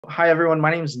Hi, everyone.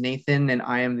 My name is Nathan, and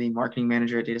I am the marketing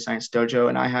manager at Data Science Dojo.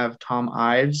 And I have Thom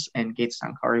Ives and Gates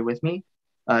Sankari with me.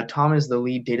 Thom is the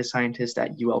lead data scientist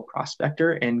at UL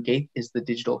Prospector, and Gates is the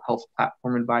digital health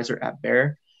platform advisor at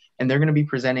Bear. And they're going to be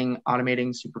presenting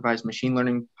automating supervised machine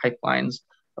learning pipelines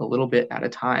a little bit at a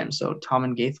time. So, Thom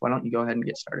and Gates, why don't you go ahead and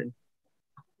get started?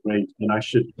 Great. And I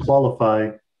should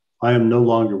qualify, I am no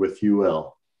longer with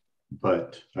UL,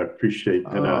 but I appreciate,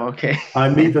 and Oh, okay.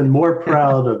 I'm even more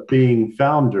proud of being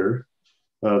founder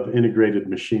of integrated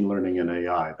machine learning and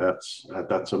AI. That's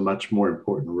a much more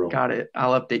important role. Got it.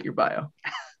 I'll update your bio.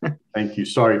 Thank you.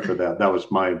 Sorry for that. That was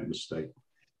my mistake.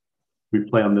 We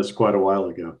planned this quite a while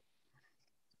ago.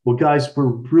 Well, guys, we're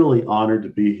really honored to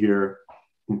be here.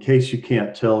 In case you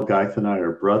can't tell, Gaith and I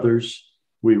are brothers.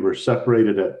 We were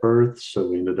separated at birth, so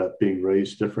we ended up being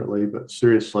raised differently. But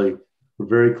seriously, we're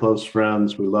very close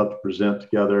friends. We love to present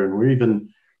together, and we're even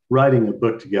writing a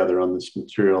book together on this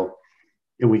material.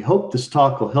 And we hope this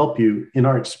talk will help you. In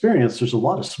our experience, there's a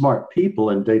lot of smart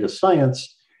people in data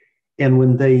science. And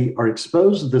when they are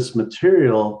exposed to this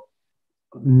material,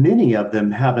 many of them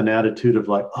have an attitude of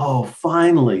like, oh,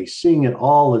 finally, seeing it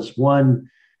all as one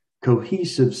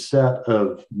cohesive set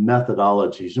of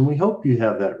methodologies. And we hope you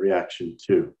have that reaction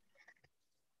too.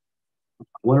 I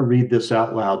want to read this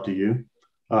out loud to you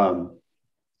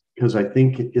because I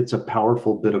think it's a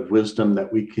powerful bit of wisdom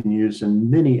that we can use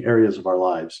in many areas of our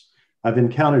lives. I've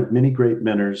encountered many great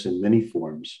mentors in many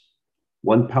forms.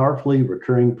 One powerfully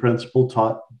recurring principle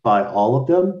taught by all of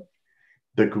them: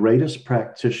 the greatest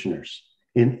practitioners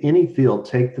in any field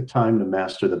take the time to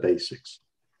master the basics.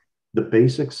 The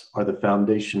basics are the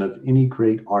foundation of any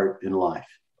great art in life.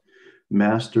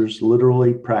 Masters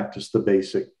literally practice the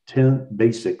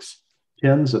basics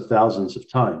tens of thousands of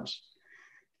times.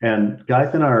 And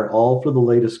Gaith and I are all for the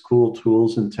latest cool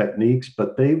tools and techniques,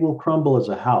 but they will crumble as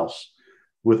a house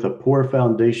with a poor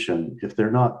foundation if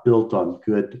they're not built on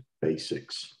good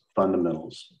basics,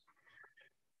 fundamentals.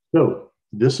 So,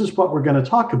 this is what we're going to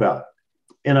talk about.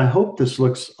 And I hope this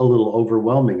looks a little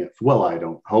overwhelming. Well, I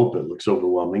don't hope it looks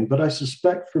overwhelming, but I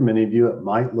suspect for many of you it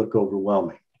might look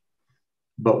overwhelming.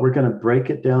 But we're going to break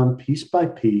it down piece by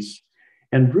piece.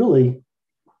 And really,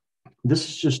 this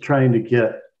is just trying to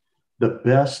get the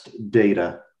best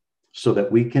data so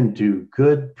that we can do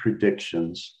good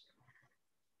predictions.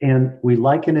 And we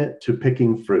liken it to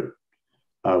picking fruit.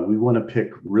 We want to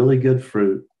pick really good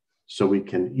fruit so we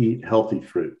can eat healthy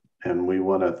fruit. And we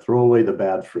want to throw away the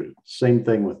bad fruit. Same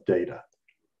thing with data.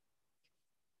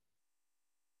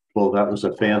 Well, that was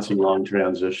a fancy long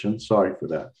transition. Sorry for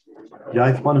that.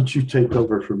 Yaith, why don't you take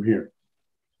over from here?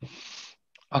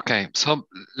 Okay, so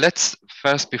let's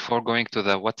first, before going to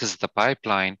the what is the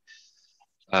pipeline,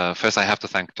 first I have to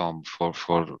thank Thom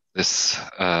for this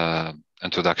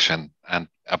introduction and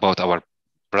about our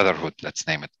brotherhood, let's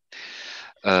name it.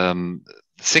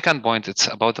 The second point, it's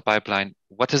about the pipeline.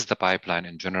 What is the pipeline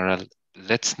in general?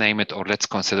 Let's name it, or let's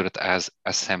consider it as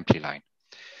assembly line.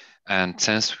 And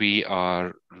since we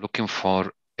are looking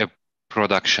for a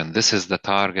production, this is the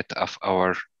target of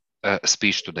our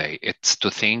speech today. It's to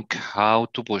think how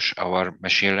to push our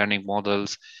machine learning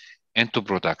models into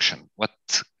production. What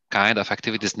kind of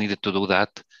activities needed to do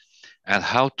that, and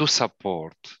how to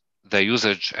support the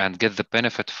usage and get the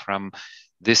benefit from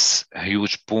this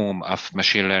huge boom of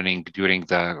machine learning during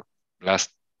the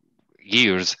last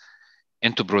years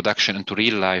into production, into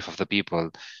real life of the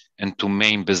people, into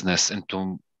main business,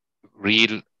 into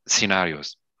real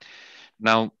scenarios.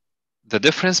 Now, the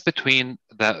difference between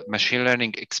the machine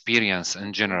learning experience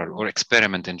in general or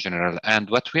experiment in general and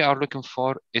what we are looking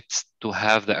for, it's to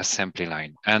have the assembly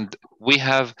line. And we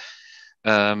have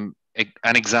an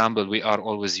example we are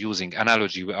always using,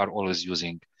 analogy we are always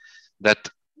using, that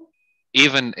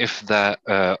even if the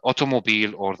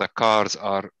automobile or the cars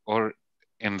are or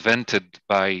invented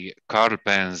by Carl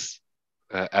Benz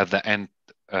at the end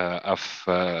of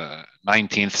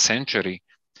 19th century,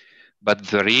 but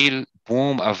the real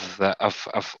boom of the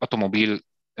of automobile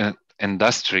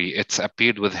industry, it's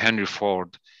appeared with Henry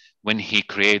Ford when he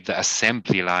created the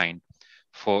assembly line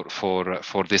for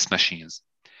these machines.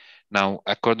 Now,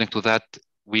 according to that,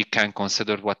 we can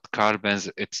consider what Carl Benz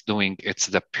it's doing. It's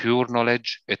the pure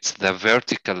knowledge. It's the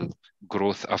vertical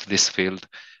growth of this field.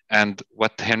 And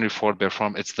what Henry Ford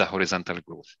performed, it's the horizontal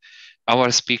growth.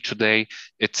 Our speak today,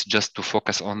 it's just to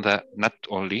focus on the, not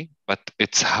only, but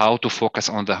it's how to focus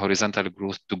on the horizontal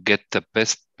growth to get the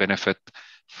best benefit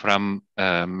from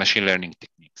machine learning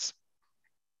techniques.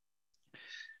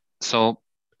 So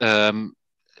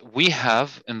we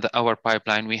have in our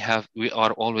pipeline, we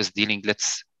are always dealing,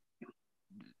 let's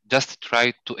just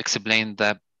try to explain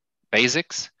the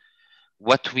basics,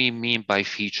 what we mean by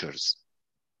features.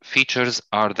 features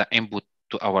are the input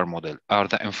to our model, are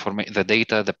the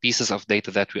data, the pieces of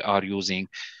data that we are using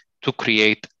to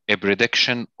create a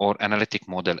prediction or analytic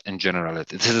model in general.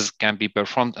 Can be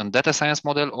performed on data science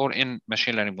model or in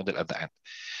machine learning model at the end.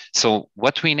 So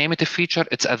what we name it a feature,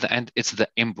 it's at the end, it's the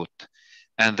input.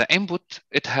 And the input,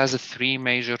 it has three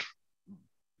major,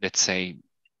 let's say,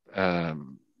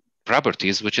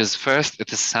 properties, which is first,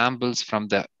 it is samples from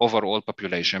the overall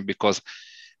population, because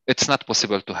it's not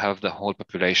possible to have the whole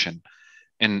population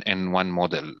in one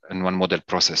model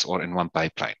process or in one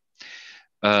pipeline.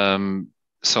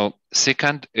 So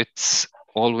second, it's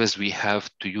always we have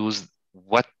to use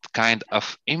what kind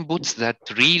of inputs that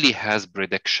really has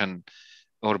prediction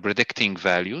or predicting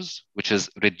values, which is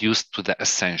reduced to the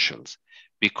essentials,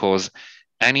 because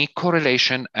any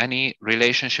correlation, any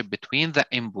relationship between the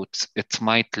inputs, it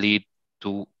might lead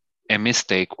to a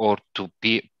mistake or to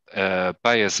be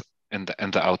bias in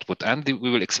the output. And we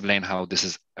will explain how this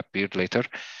is appeared later.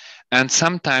 And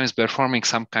sometimes performing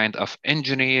some kind of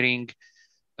engineering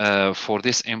for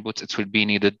this input, it will be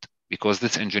needed, because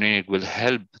this engineering will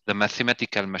help the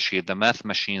mathematical machine, the math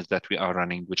machines that we are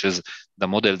running, which is the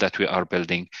model that we are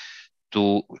building,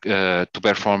 to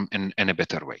perform in a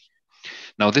better way.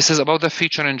 Now, this is about the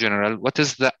feature in general. What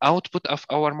is the output of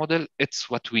our model? It's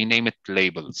what we name it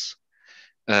labels.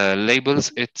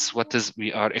 Labels, it's what is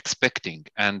we are expecting.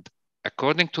 And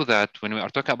according to that, when we are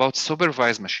talking about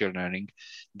supervised machine learning,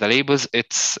 the labels,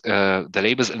 it's the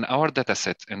labels in our data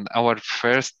set, in our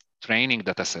first training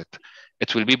data set,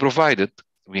 it will be provided.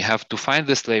 We have to find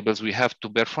these labels. We have to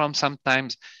perform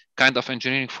sometimes kind of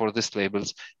engineering for these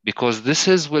labels, because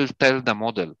this will tell the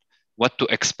model what to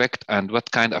expect and what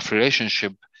kind of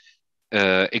relationship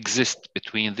exists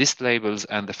between these labels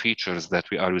and the features that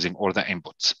we are using, or the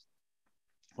inputs.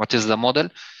 What is the model?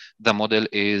 The model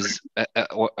is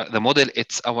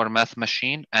it's our math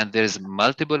machine, and there's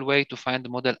multiple ways to find the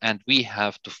model, and we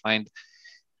have to find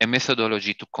a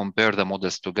methodology to compare the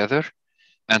models together.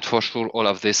 And for sure, all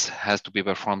of this has to be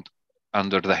performed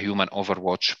under the human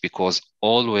overwatch, because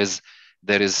always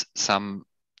there is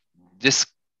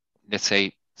let's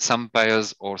say, some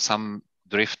bias or some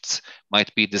drifts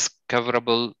might be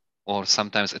discoverable, or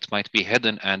sometimes it might be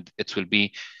hidden, and it will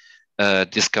be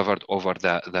discovered over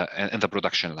in the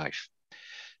production life.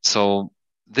 So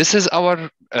this is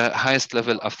our highest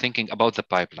level of thinking about the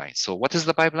pipeline. So what is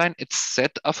the pipeline? It's a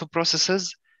set of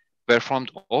processes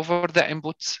performed over the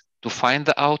inputs to find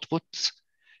the outputs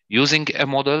using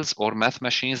models or math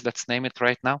machines, let's name it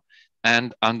right now,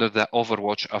 and under the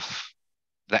overwatch of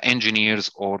the engineers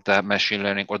or the machine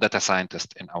learning or data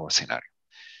scientists in our scenario.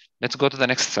 Let's go to the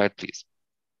next slide, please.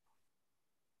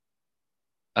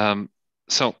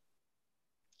 So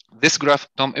this graph,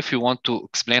 Thom, if you want to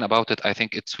explain about it, I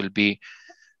think it will be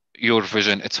your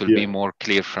vision. It will be more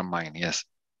clear from mine. Yes.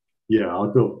 Yeah,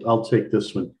 I'll take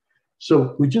this one.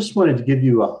 So we just wanted to give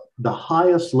you the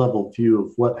highest level view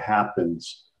of what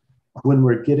happens when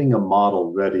we're getting a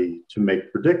model ready to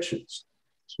make predictions.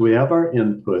 So we have our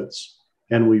inputs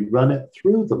and we run it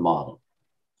through the model,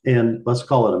 and let's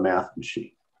call it a math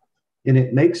machine. And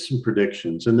it makes some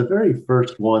predictions. And the very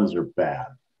first ones are bad,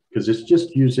 because it's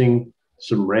just using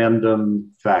some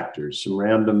random factors, some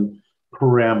random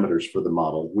parameters for the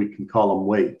model. We can call them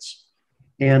weights.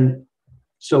 And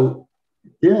so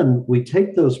then we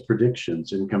take those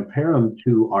predictions and compare them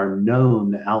to our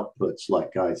known outputs,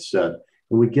 like I said,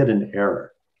 and we get an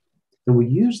error. And we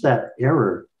use that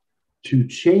error to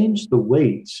change the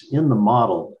weights in the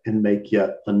model and make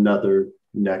yet another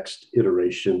next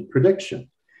iteration prediction.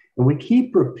 And we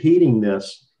keep repeating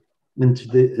this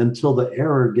until the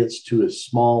error gets to as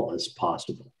small as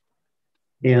possible.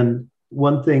 And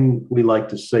one thing we like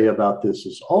to say about this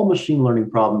is all machine learning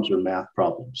problems are math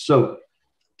problems. So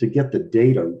to get the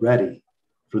data ready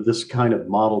for this kind of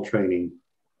model training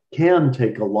can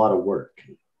take a lot of work,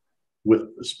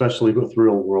 especially with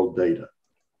real world data.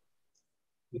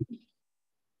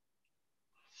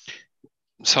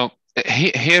 So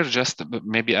here, just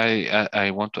maybe I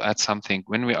want to add something.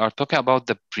 When we are talking about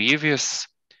the previous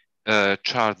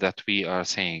chart that we are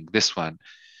saying, this one,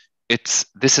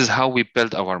 this is how we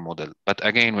build our model. But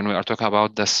again, when we are talking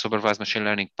about the supervised machine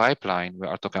learning pipeline, we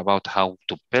are talking about how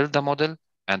to build the model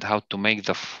and how to make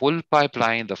the full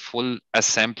pipeline, the full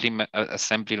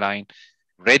assembly line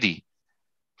ready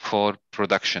for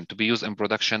production, to be used in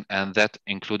production, and that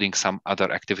including some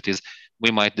other activities.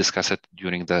 We might discuss it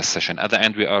during the session. At the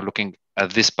end, we are looking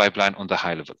at this pipeline on the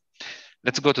high level.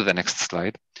 Let's go to the next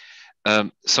slide.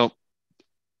 So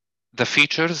the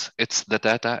features, it's the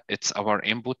data, it's our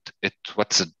input, it's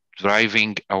what's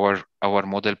driving our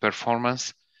model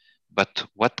performance. But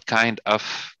what kind of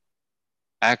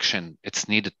action it's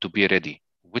needed to be ready,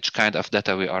 which kind of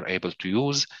data we are able to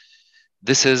use.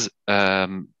 This is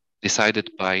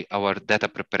decided by our data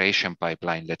preparation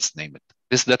pipeline, let's name it.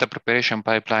 This data preparation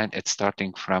pipeline, it's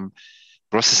starting from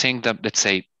processing the, let's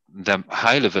say, the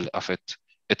high level of it.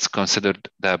 It's considered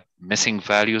the missing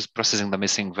values, processing the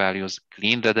missing values,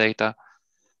 clean the data,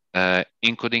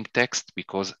 encoding text,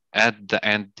 because at the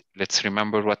end, let's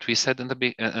remember what we said in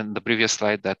the previous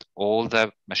slide, that all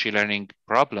the machine learning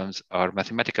problems are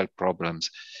mathematical problems,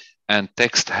 and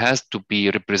text has to be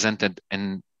represented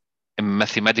in a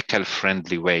mathematical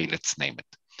friendly way, let's name it.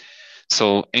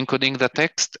 So encoding the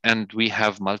text, and we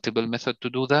have multiple methods to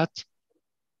do that.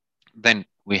 Then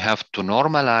we have to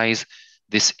normalize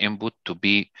this input to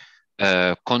be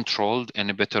controlled in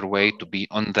a better way, to be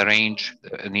on the range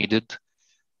needed.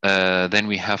 Then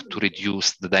we have to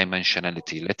reduce the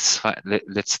dimensionality.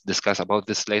 Let's discuss about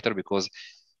this later, because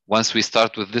once we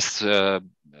start with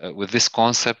this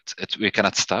concept, we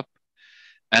cannot stop,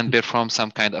 and perform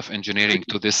some kind of engineering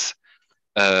to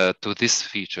these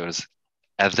features.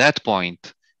 At that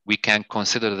point, we can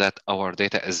consider that our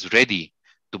data is ready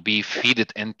to be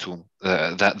fed into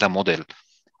the model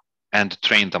and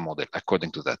train the model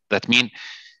according to that. That means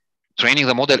training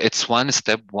the model, it's one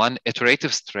step, one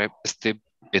iterative step.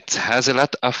 It has a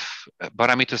lot of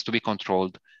parameters to be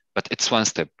controlled, but it's one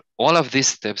step. All of these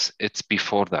steps, it's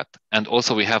before that. And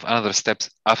also we have other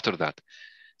steps after that.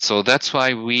 So that's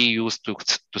why we used to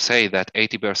say that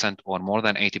 80% or more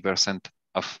than 80%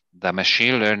 of the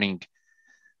machine learning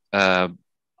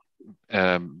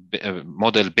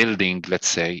model building, let's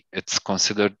say, it's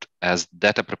considered as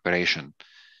data preparation.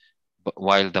 But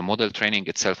while the model training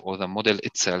itself, or the model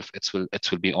itself, it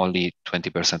will be only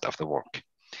 20% of the work.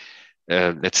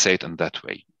 Let's say it in that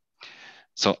way.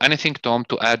 So anything, Tom,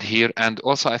 to add here? And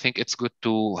also, I think it's good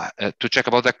to check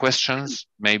about the questions,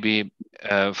 maybe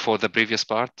for the previous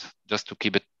part, just to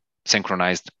keep it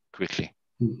synchronized quickly.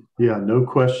 Yeah, no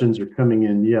questions are coming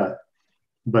in yet.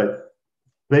 But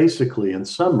basically, in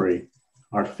summary,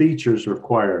 our features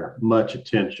require much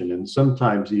attention, and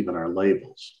sometimes even our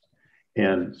labels.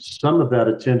 And some of that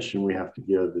attention we have to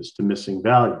give is to missing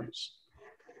values.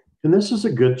 And this is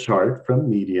a good chart from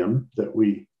Medium that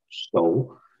we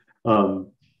stole,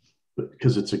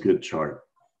 because it's a good chart.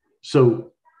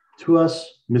 So to us,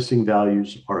 missing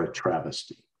values are a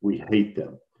travesty. We hate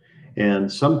them.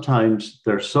 And sometimes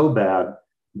they're so bad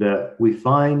that we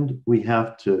find we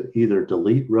have to either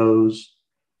delete rows,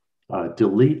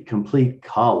 delete complete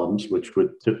columns, which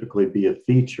would typically be a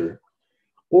feature,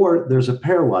 or there's a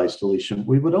pairwise deletion.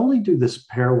 We would only do this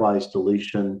pairwise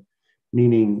deletion,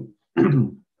 meaning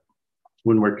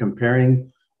when we're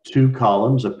comparing two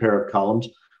columns, a pair of columns,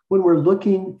 when we're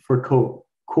looking for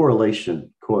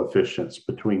correlation coefficients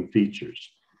between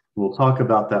features. We'll talk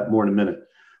about that more in a minute.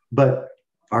 But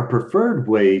our preferred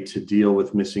way to deal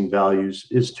with missing values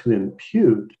is to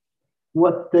impute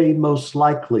what they most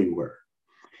likely were.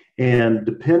 And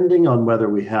depending on whether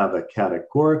we have a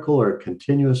categorical or a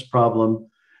continuous problem,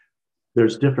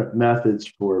 there's different methods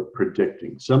for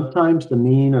predicting. Sometimes the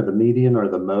mean or the median or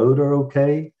the mode are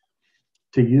okay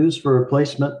to use for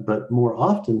replacement, but more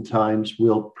oftentimes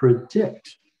we'll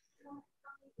predict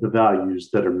the values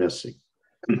that are missing.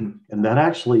 And that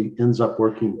actually ends up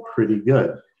working pretty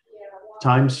good.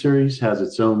 Time series has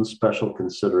its own special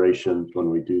considerations when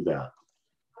we do that.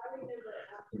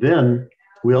 Then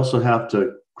we also have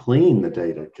to clean the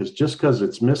data, because just because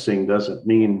it's missing doesn't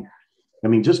mean,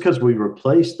 just because we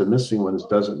replace the missing ones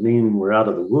doesn't mean we're out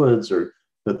of the woods or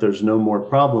that there's no more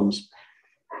problems.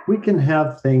 We can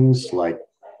have things like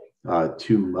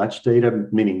too much data,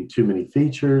 meaning too many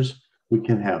features. We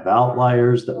can have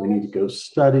outliers that we need to go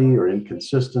study, or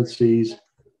inconsistencies.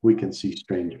 We can see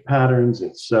strange patterns,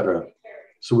 etc.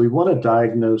 So we want to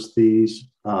diagnose these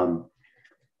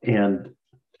and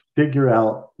figure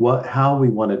out how we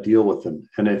want to deal with them.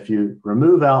 And if you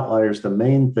remove outliers, the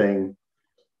main thing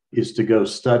is to go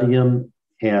study them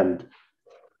and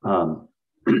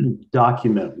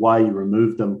document why you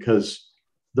removed them, because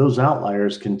those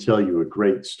outliers can tell you a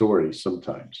great story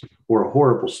sometimes, or a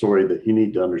horrible story that you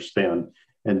need to understand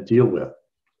and deal with.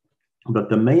 But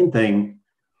the main thing,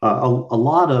 a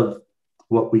lot of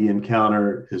what we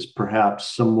encounter is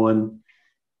perhaps someone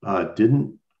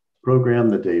didn't program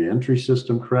the data entry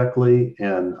system correctly,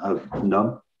 and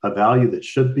a value that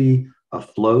should be a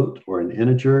float or an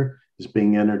integer is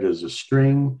being entered as a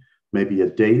string. Maybe a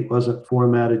date wasn't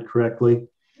formatted correctly.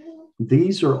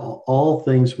 These are all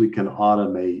things we can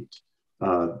automate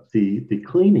the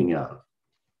cleaning of.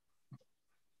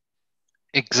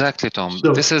 Exactly, Tom.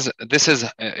 So, this is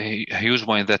a huge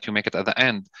point that you make it at the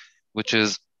end, which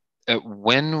is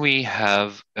when we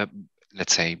have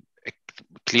let's say, a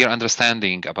clear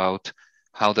understanding about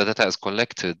how the data is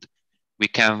collected, we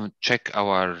can check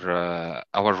our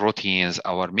routines,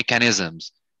 our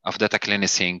mechanisms of data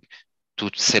cleansing to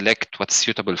select what's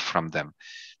suitable from them.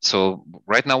 So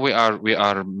right now we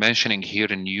are mentioning here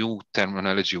a new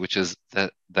terminology, which is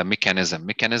the mechanism.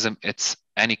 Mechanism, it's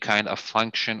any kind of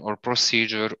function or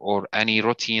procedure or any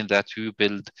routine that you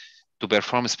build to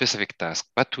perform a specific task,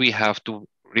 but we have to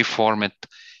reform it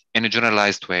in a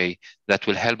generalized way that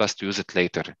will help us to use it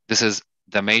later. This is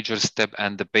the major step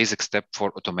and the basic step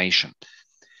for automation.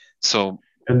 So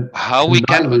how we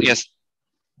can, yes.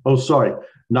 Oh, sorry.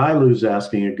 Nilu's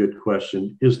asking a good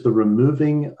question. Is the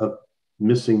removing of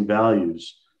missing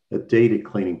values a data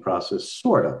cleaning process?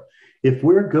 Sort of. If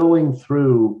we're going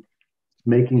through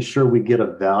making sure we get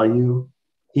a value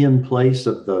in place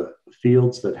of the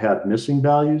fields that had missing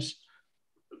values,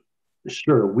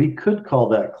 sure, we could call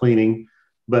that cleaning,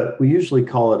 but we usually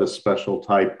call it a special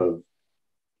type of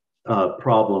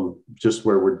problem, just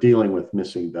where we're dealing with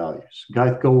missing values.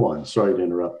 Guy, go on. Sorry to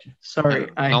interrupt you. Sorry,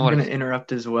 I'm going to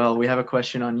interrupt as well. We have a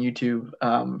question on YouTube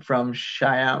from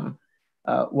Shyam.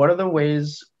 What are the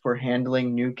ways for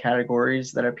handling new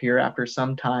categories that appear after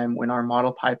some time when our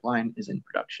model pipeline is in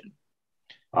production?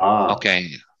 Okay,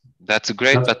 that's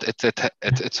great, but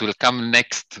it will come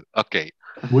next. Okay.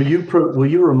 Will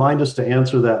you remind us to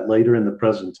answer that later in the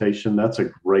presentation? That's a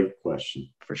great question.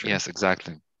 For sure. Yes,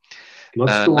 exactly.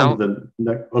 Let's go on to the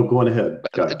next. Oh, go on ahead.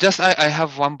 Just I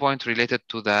have one point related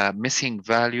to the missing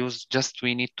values. Just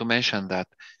we need to mention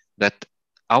that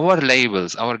our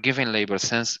labels, our given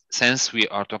labels, since we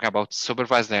are talking about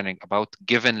supervised learning, about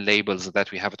given labels that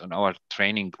we have it on our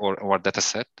training or our data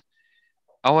set,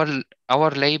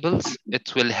 our labels,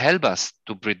 it will help us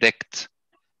to predict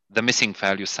the missing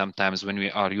values sometimes when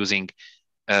we are using,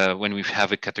 when we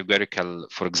have a categorical,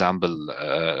 for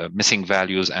example, missing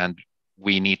values, and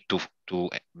we need to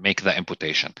make the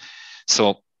imputation.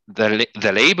 So the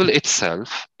label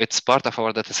itself, it's part of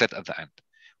our data set at the end.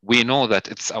 We know that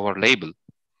it's our label,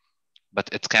 but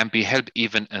it can be helped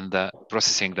even in the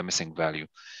processing the missing value.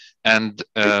 And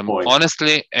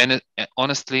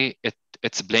honestly,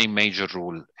 it's playing major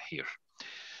role here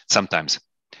sometimes.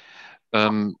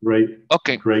 Great.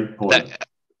 Okay. Great point.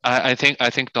 I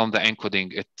think Thom, the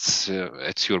encoding, it's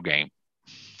your game.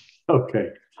 Okay,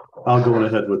 I'll go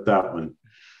ahead with that one.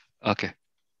 Okay.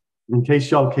 In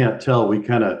case y'all can't tell, we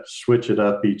kind of switch it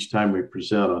up each time we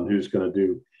present on who's going to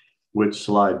do which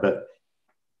slide. But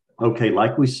okay,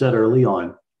 like we said early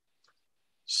on,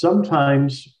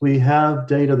 sometimes we have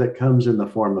data that comes in the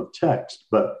form of text,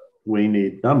 but we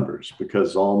need numbers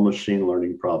because all machine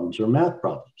learning problems are math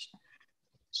problems.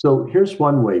 So here's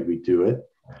one way we do it.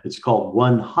 It's called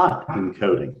one-hot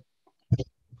encoding.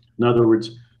 In other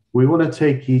words, we want to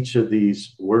take each of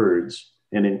these words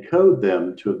and encode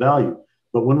them to a value.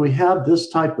 But when we have this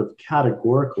type of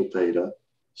categorical data,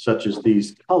 such as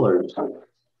these colors,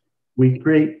 we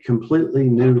create completely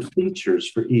new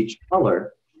features for each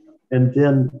color. And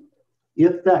then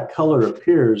if that color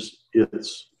appears,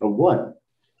 it's a 1.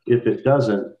 If it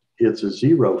doesn't, it's a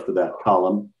 0 for that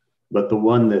column, but the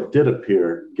one that did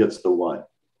appear gets the 1.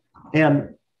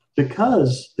 And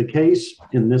because the case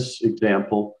in this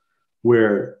example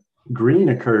where green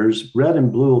occurs, red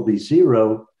and blue will be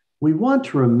 0, we want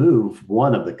to remove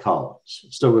one of the columns.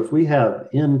 So if we have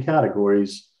n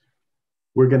categories,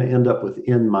 we're going to end up with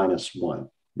n minus 1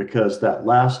 because that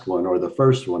last one or the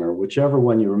first one or whichever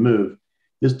one you remove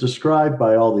is described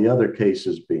by all the other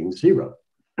cases being 0.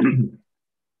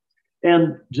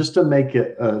 And just to make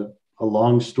it a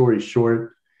long story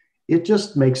short, it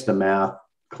just makes the math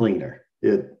cleaner.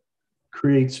 It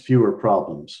creates fewer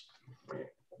problems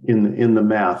in the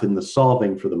math, in the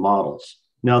solving for the models.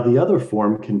 Now, the other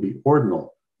form can be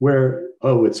ordinal, where,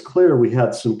 oh, it's clear we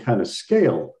had some kind of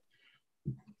scale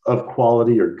of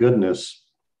quality or goodness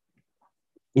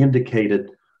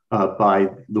indicated by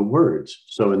the words.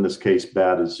 So in this case,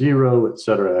 bad is 0, et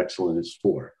cetera, excellent is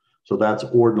 4. So that's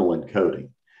ordinal encoding.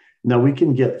 Now we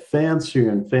can get fancier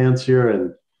and fancier,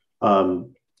 and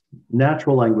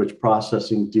natural language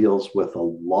processing deals with a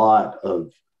lot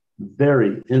of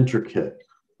very intricate,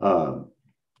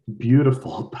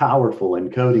 beautiful, powerful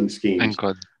encoding schemes.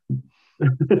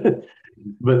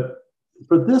 But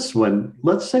for this one,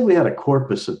 let's say we had a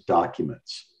corpus of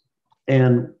documents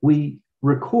and we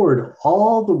record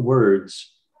all the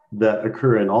words that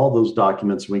occur in all those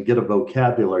documents. We get a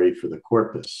vocabulary for the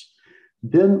corpus.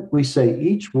 Then we say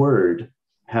each word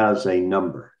has a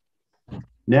number.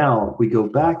 Now we go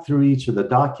back through each of the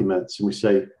documents and we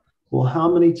say, well,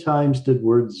 how many times did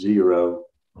word 0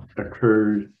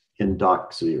 occur in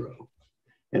doc 0?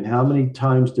 and how many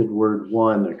times did word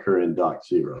 1 occur in doc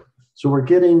 0. So we're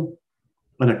getting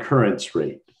an occurrence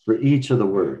rate for each of the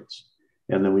words.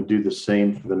 And then we do the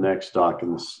same for the next doc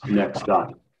and the next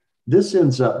doc. This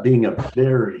ends up being a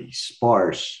very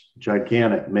sparse,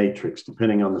 gigantic matrix,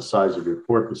 depending on the size of your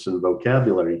corpus and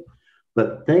vocabulary.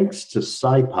 But thanks to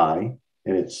SciPy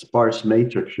and its sparse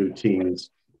matrix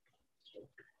routines,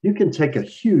 you can take a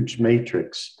huge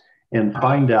matrix and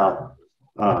find out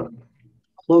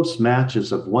close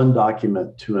matches of one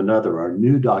document to another, or a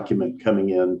new document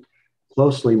coming in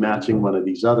closely matching one of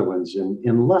these other ones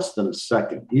in less than a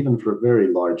second, even for very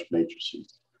large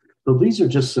matrices. So these are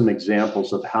just some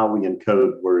examples of how we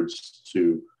encode words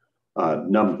to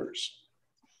numbers.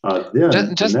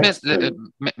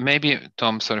 Maybe,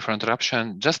 Thom, sorry for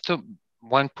interruption.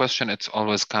 One question, it's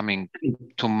always coming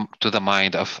to the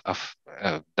mind of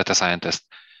data scientists,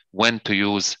 when to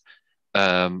use,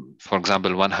 for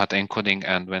example, one-hot encoding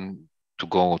and when to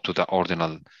go to the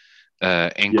ordinal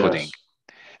encoding.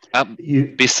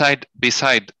 Yes.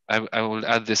 Beside, I will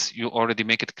add this, you already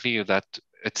make it clear that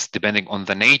it's depending on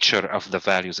the nature of the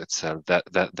values itself,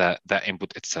 the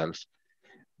input itself.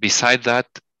 Beside that,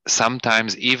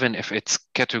 sometimes even if it's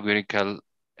categorical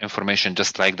information,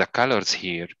 just like the colors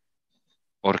here,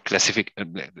 or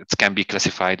it can be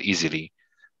classified easily,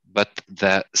 but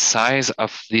the size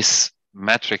of this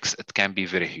matrix, it can be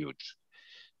very huge.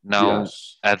 Now,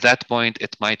 yes, at that point,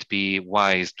 it might be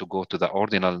wise to go to the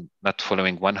ordinal, not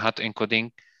following one-hot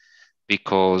encoding,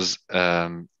 because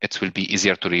it will be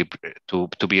easier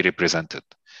to be represented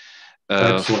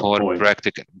for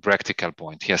practical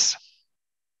point. Yes.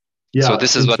 Yeah. So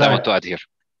this is what I want to add here.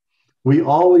 We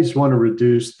always want to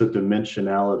reduce the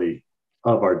dimensionality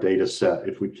of our data set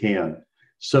if we can.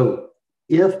 So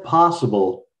if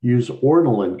possible, use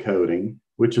ordinal encoding,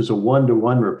 which is a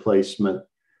one-to-one replacement,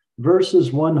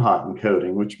 versus one-hot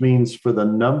encoding, which means for the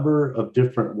number of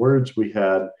different words we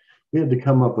had to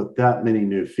come up with that many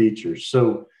new features.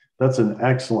 So that's an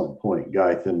excellent point,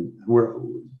 Gaithan.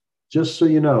 Just so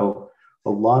you know, a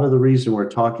lot of the reason we're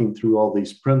talking through all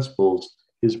these principles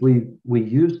is we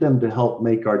use them to help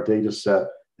make our data set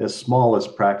as small as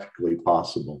practically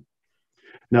possible.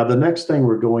 Now, the next thing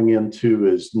we're going into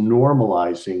is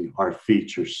normalizing our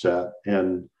feature set.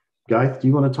 And Gaith, do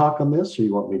you want to talk on this, or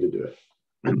you want me to do it?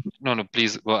 No,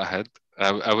 please go ahead.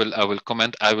 I will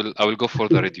comment. I will go for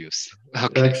the reduce.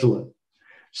 Okay. Excellent.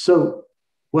 So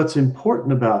what's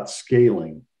important about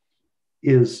scaling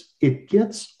is it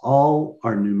gets all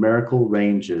our numerical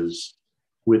ranges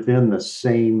within the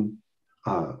same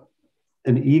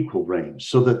an equal range,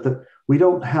 so that we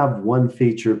don't have one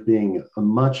feature being a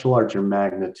much larger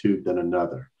magnitude than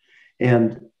another.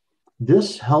 And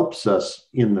this helps us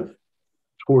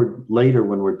toward later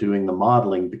when we're doing the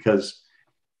modeling, because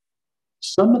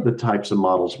some of the types of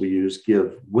models we use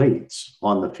give weights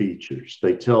on the features.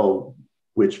 They tell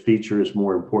which feature is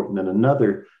more important than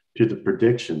another to the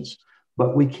predictions,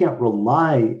 but we can't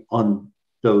rely on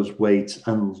those weights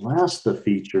unless the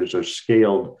features are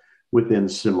scaled within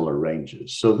similar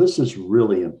ranges. So this is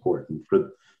really important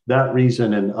for that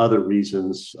reason and other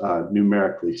reasons,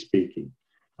 numerically speaking.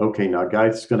 Okay, now Guy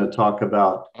is going to talk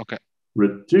about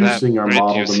reducing our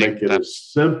model to make it as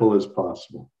simple as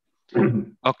possible.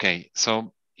 Okay,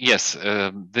 so yes,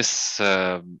 this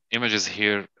images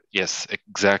here, yes,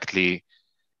 exactly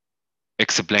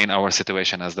explain our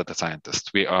situation as data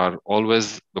scientists. We are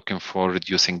always looking for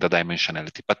reducing the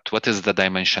dimensionality. But what is the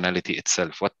dimensionality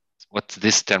itself? What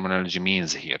this terminology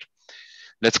means here?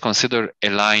 Let's consider a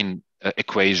line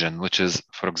equation, which is,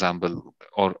 for example,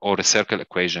 or a circle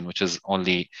equation, which is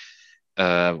only,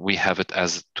 we have it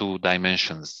as 2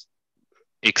 dimensions,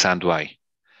 X and Y,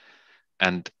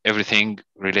 and everything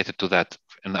related to that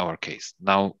in our case.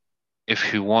 Now,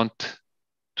 if you want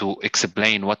to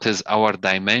explain what is our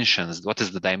dimensions, what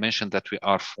is the dimension that we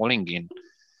are falling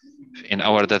in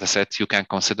our data set, you can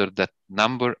consider that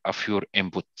number of your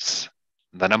inputs,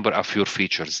 the number of your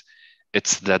features.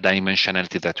 It's the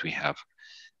dimensionality that we have.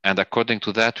 And according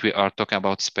to that, we are talking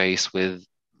about space with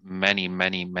many,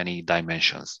 many, many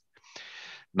dimensions.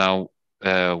 Now,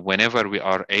 whenever we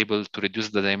are able to reduce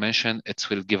the dimension, it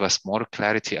will give us more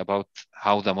clarity about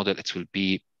how the model it will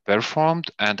be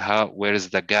performed and where is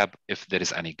the gap, if there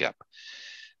is any gap.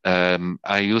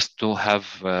 I used to have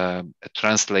a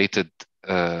translated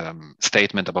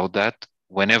statement about that.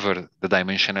 Whenever the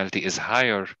dimensionality is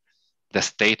higher, the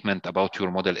statement about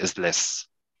your model is less.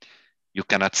 You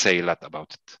cannot say a lot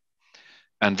about it.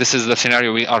 And this is the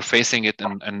scenario we are facing it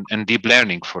in deep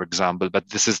learning, for example, but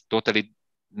this is totally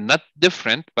not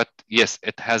different, but yes,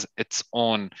 it has its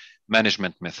own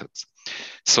management methods.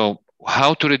 So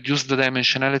how to reduce the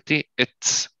dimensionality?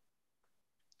 It's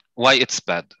why it's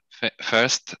bad.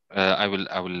 First, I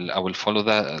will follow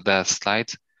the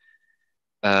slide.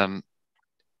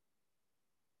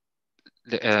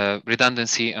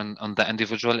 Redundancy on the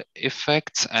individual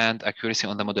effects and accuracy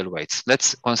on the model weights.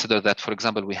 Let's consider that, for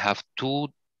example, we have two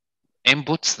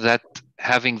inputs that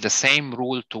having the same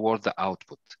rule toward the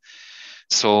output.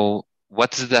 So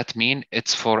what does that mean?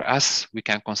 It's for us, we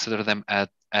can consider them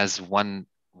as one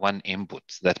input.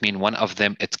 That means one of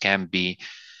them, it can be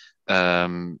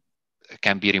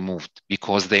removed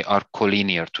because they are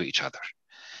collinear to each other.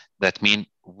 That means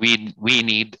we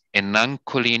need a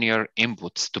non-collinear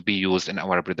inputs to be used in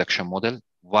our prediction model.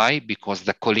 Why? Because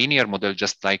the collinear model,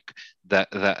 just like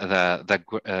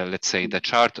let's say the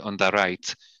chart on the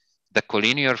right, the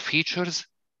collinear features,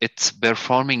 it's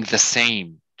performing the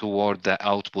same toward the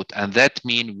output, and that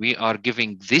means we are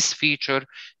giving this feature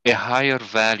a higher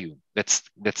value. Let's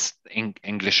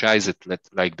Englishize it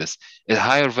like this: a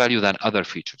higher value than other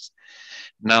features.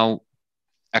 Now,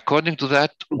 according to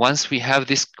that, once we have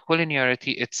this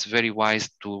collinearity, it's very wise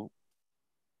to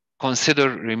consider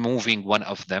removing one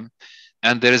of them.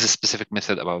 And there is a specific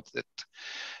method about it.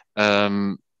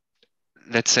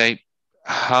 Let's say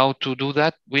how to do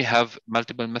that. We have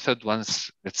multiple methods.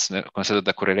 Once let's consider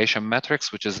the correlation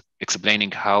matrix, which is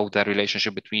explaining how the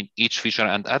relationship between each feature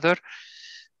and other.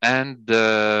 And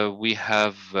we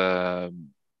have,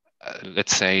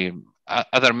 let's say,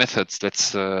 other methods.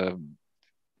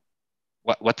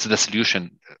 What's the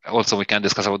solution? Also, we can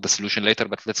discuss about the solution later,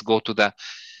 but let's go to the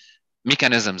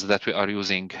mechanisms that we are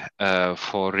using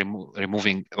for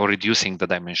removing or reducing the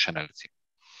dimensionality.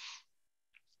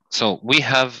 So we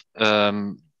have,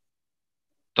 Thom,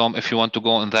 if you want to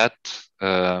go on that.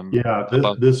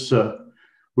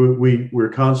 We're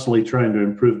constantly trying to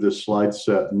improve this slide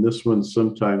set, and this one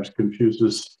sometimes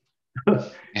confuses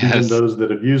even those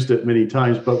that have used it many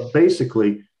times. But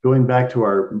basically, going back to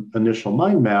our initial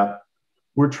mind map,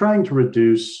 we're trying to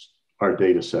reduce our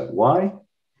data set. Why?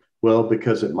 Well,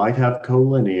 because it might have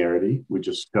collinearity. We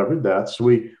just covered that. So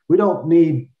we don't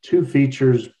need two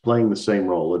features playing the same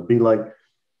role. It'd be like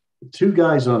two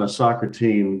guys on a soccer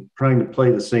team trying to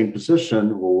play the same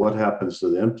position. Well, what happens to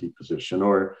the empty position?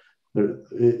 Or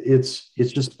it's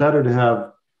just better to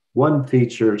have one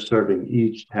feature serving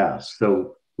each task.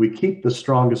 So we keep the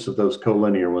strongest of those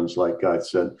collinear ones, like Guy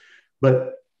said.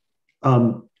 But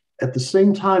at the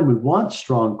same time, we want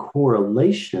strong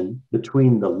correlation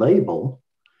between the label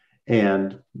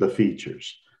and the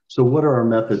features. So what are our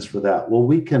methods for that? Well,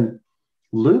 we can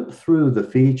loop through the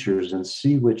features and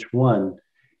see which one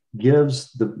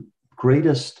gives the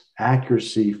greatest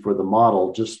accuracy for the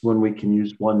model just when we can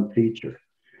use one feature.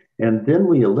 And then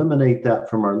we eliminate that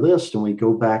from our list and we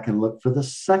go back and look for the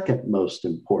second most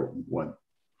important one.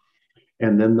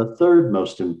 And then the third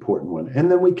most important one.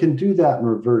 And then we can do that in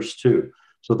reverse too.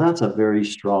 So that's a very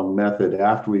strong method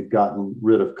after we've gotten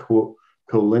rid of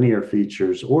collinear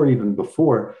features, or even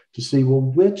before, to see, well,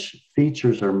 which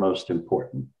features are most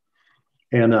important.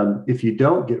 And if you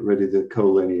don't get rid of the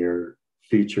collinear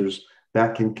features,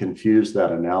 that can confuse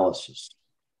that analysis.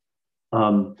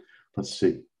 Let's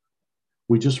see.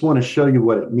 We just want to show you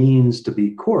what it means to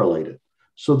be correlated.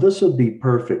 So this would be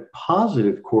perfect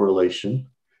positive correlation.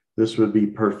 This would be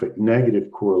perfect negative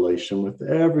correlation, with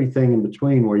everything in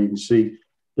between where you can see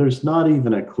there's not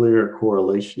even a clear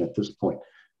correlation at this point.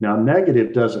 Now,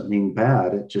 negative doesn't mean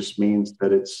bad. It just means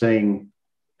that it's saying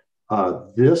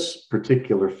this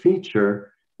particular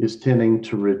feature is tending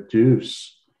to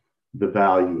reduce the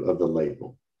value of the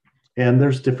label. And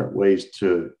there's different ways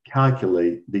to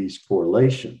calculate these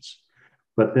correlations.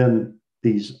 But then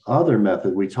these other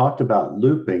methods, we talked about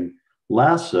looping,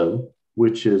 lasso,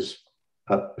 which is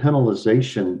a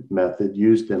penalization method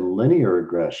used in linear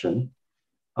regression,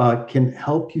 can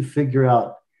help you figure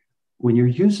out, when you're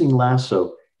using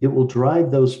lasso, it will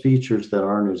drive those features that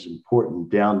aren't as important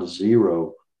down to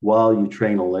zero while you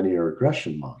train a linear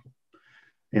regression model.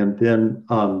 And then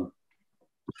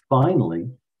finally,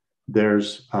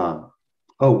 there's,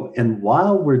 and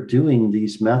while we're doing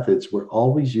these methods, we're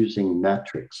always using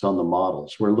metrics on the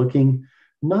models. We're looking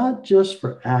not just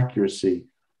for accuracy,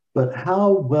 but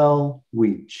how well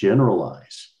we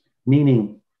generalize,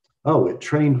 meaning, it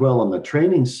trained well on the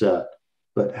training set,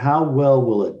 but how well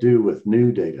will it do with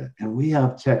new data? And we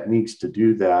have techniques to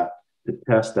do that, to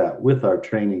test that with our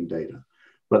training data.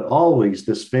 But always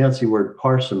this fancy word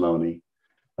parsimony,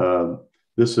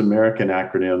 this American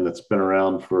acronym that's been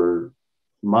around for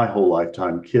my whole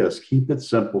lifetime, KISS, keep it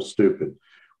simple, stupid.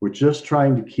 We're just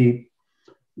trying to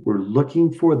we're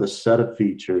looking for the set of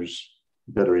features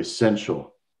that are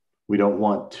essential. We don't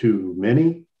want too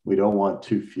many, we don't want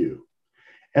too few.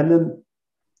 And then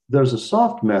there's a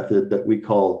soft method that we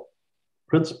call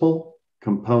principal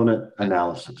component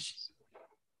analysis.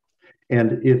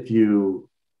 And if you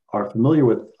are familiar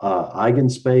with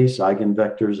eigenspace,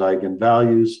 eigenvectors,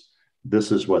 eigenvalues,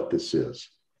 this is what this is.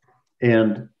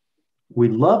 And we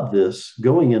love this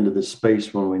going into this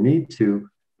space when we need to,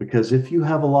 because if you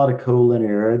have a lot of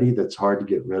collinearity that's hard to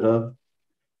get rid of,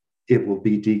 it will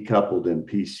be decoupled in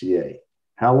PCA.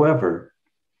 However,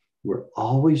 we're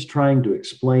always trying to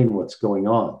explain what's going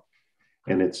on.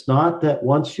 And it's not that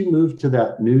once you move to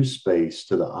that new space,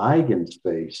 to the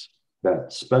eigenspace,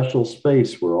 that special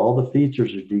space where all the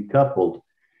features are decoupled,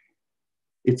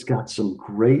 it's got some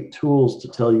great tools to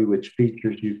tell you which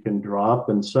features you can drop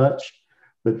and such,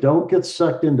 but don't get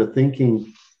sucked into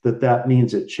thinking that that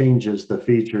means it changes the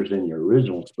features in your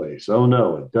original space. Oh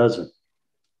no, it doesn't.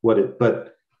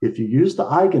 But if you use the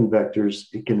eigenvectors,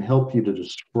 it can help you to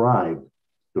describe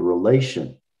the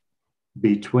relation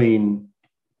between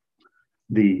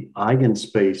the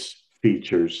eigenspace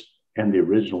features and the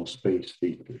original space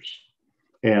features.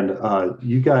 And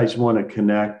you guys want to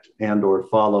connect and or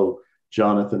follow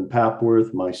Jonathan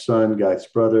Papworth, my son, Guy's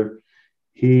brother.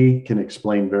 He can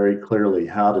explain very clearly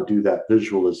how to do that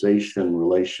visualization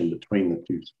relation between the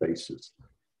two spaces.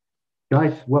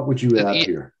 Guy, what would you add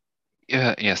here?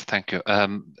 Yes, thank you.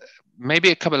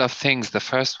 Maybe a couple of things. The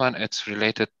first one, it's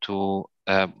related to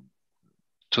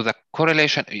the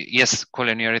correlation. Yes,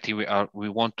 collinearity, we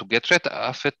want to get rid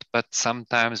of it, but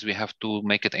sometimes we have to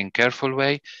make it in careful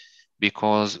way,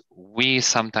 because we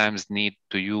sometimes need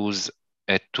to use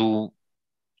two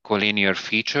collinear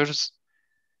features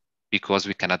because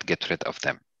we cannot get rid of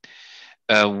them.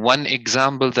 One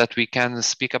example that we can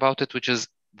speak about it, which is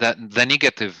the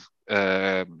negative,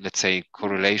 let's say,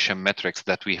 correlation metrics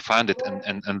that we found it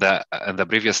in the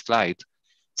previous slide.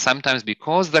 Sometimes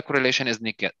because the correlation is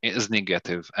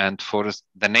negative, and for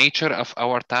the nature of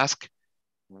our task,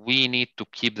 we need to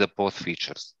keep the both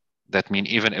features. That means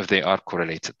even if they are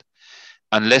correlated,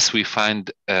 unless we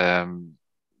find,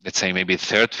 let's say, maybe a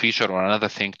third feature or another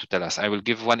thing to tell us. I will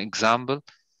give one example.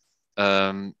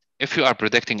 If you are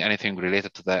predicting anything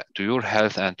related to your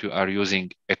health and you are using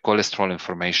a cholesterol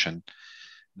information,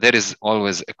 there is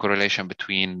always a correlation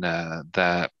between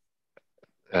the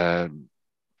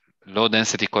low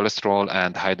density cholesterol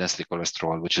and high density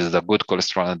cholesterol, which is the good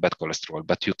cholesterol and bad cholesterol.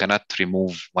 But you cannot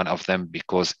remove one of them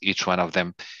because each one of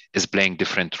them is playing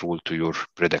different role to your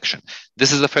prediction.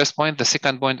 This is the first point. The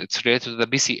second point, it's related to the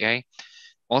BCA.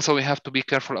 Also, we have to be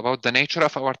careful about the nature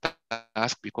of our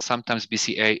task, because sometimes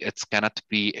BCA, it cannot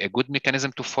be a good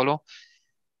mechanism to follow.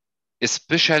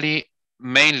 Especially,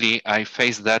 mainly, I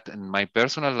face that in my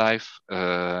personal life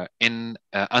in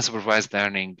unsupervised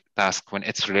learning task when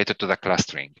it's related to the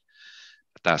clustering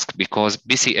task, because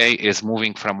BCA is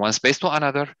moving from one space to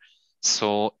another.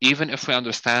 So even if we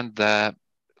understand the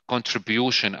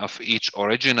contribution of each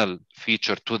original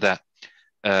feature to the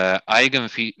eigen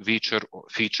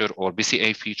feature or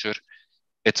BCA feature,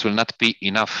 it will not be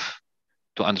enough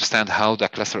to understand how the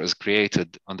cluster is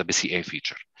created on the BCA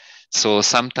feature. So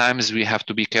sometimes we have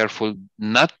to be careful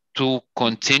not to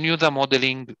continue the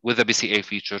modeling with the BCA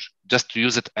feature, just to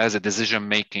use it as a decision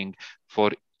making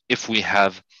for if we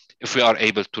are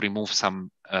able to remove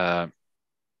some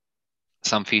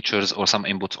features or some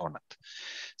inputs or not.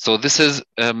 So this is,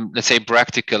 let's say,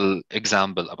 practical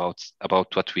example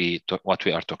about what we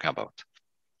are talking about.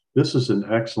 This is an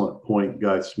excellent point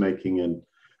Guy's making. And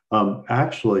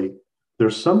actually,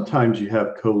 there's sometimes you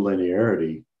have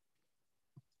collinearity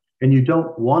and you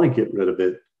don't want to get rid of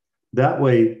it. That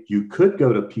way you could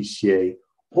go to PCA,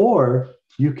 or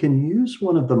you can use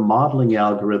one of the modeling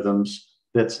algorithms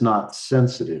that's not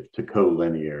sensitive to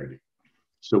collinearity.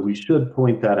 So we should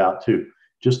point that out too.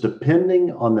 Just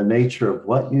depending on the nature of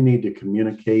what you need to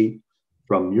communicate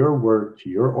from your work to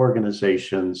your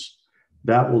organizations,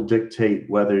 that will dictate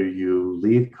whether you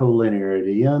leave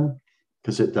collinearity in,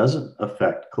 because it doesn't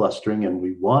affect clustering, and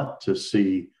we want to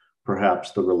see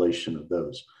perhaps the relation of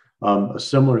those. A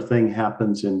similar thing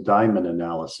happens in diamond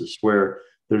analysis, where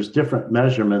there's different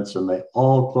measurements and they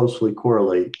all closely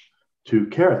correlate to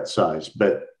caret size,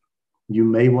 but you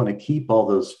may want to keep all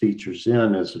those features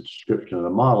in as a description of the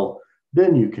model.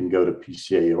 Then you can go to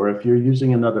PCA, or if you're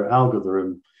using another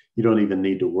algorithm, you don't even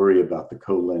need to worry about the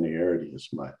collinearity as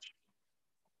much.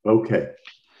 Okay.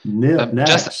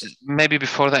 Next. Just maybe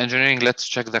before the engineering, let's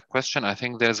check the question. I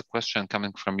think there's a question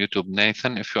coming from YouTube.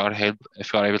 Nathan, if you are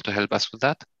able to help us with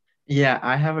that. Yeah,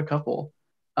 I have a couple.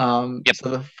 Yep. So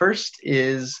the first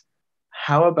is,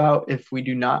 how about if we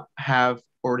do not have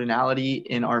ordinality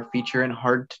in our feature and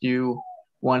hard to do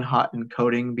one-hot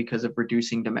encoding because of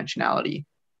reducing dimensionality?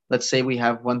 Let's say we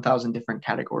have 1,000 different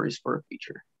categories for a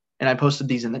feature. And I posted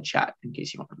these in the chat in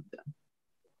case you want to read them.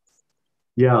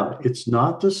 Yeah, it's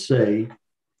not to say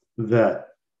that,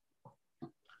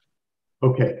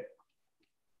 okay,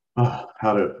 how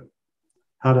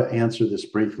to answer this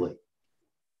briefly.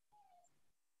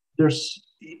 There's,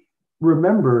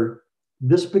 remember,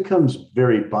 this becomes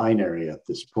very binary at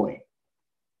this point.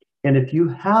 And if you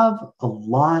have a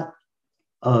lot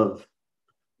of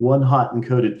one hot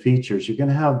encoded features, you're going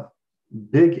to have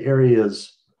big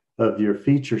areas of your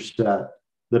feature set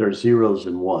that are zeros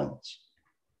and ones.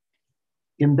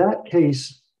 In that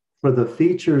case, for the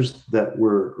features that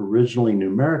were originally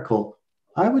numerical,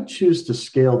 I would choose to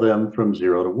scale them from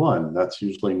 0 to 1. That's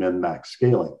usually min-max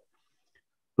scaling.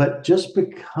 But just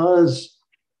because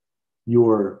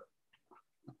your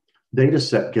data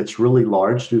set gets really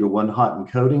large due to one hot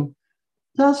encoding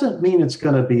doesn't mean it's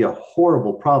going to be a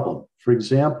horrible problem. For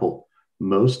example,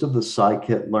 most of the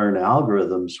scikit-learn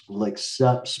algorithms will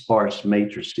accept sparse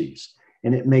matrices,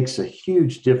 and it makes a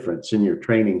huge difference in your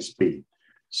training speed.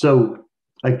 So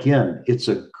again, it's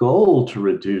a goal to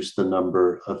reduce the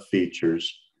number of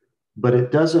features, but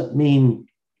it doesn't mean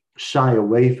shy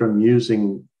away from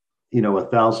using,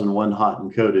 1,001 hot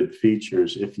encoded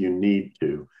features if you need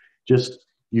to. Just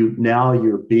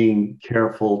you're being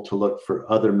careful to look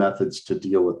for other methods to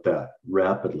deal with that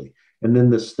rapidly. And then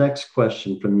this next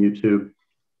question from YouTube,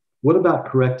 what about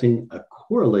correcting a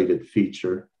correlated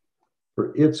feature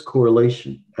for its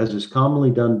correlation, as is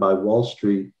commonly done by Wall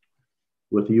Street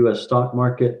with the US stock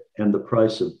market and the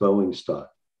price of Boeing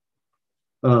stock?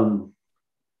 Now,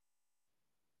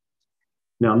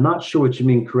 I'm not sure what you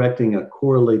mean correcting a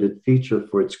correlated feature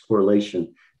for its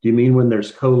correlation. Do you mean when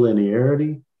there's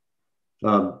collinearity?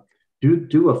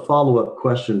 Do a follow-up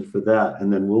question for that,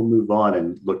 and then we'll move on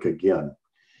and look again.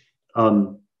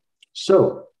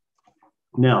 So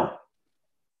now,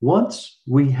 once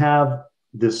we have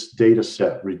this data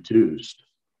set reduced,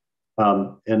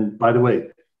 and by the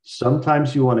way,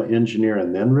 sometimes you want to engineer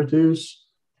and then reduce,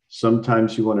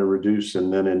 sometimes you want to reduce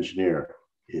and then engineer.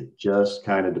 It just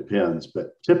kind of depends,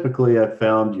 but typically I've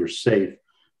found you're safe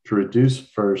to reduce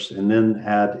first and then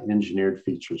add engineered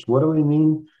features. What do we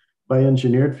mean by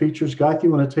engineered features? Guy, do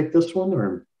you want to take this one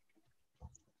or?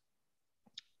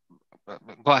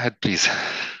 Go ahead, please.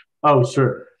 Oh,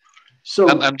 sure. So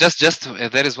I'm just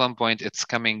there is one point. It's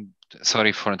coming.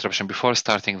 Sorry for interruption. Before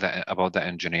starting about the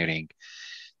engineering,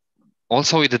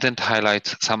 also we didn't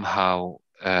highlight somehow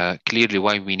clearly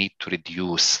why we need to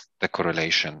reduce the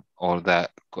correlation or the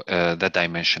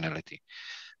dimensionality.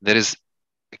 There is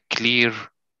clear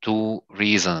two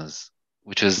reasons,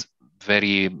 which is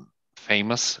very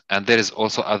famous, and there is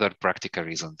also other practical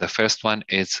reasons. The first one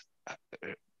is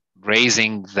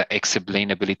raising the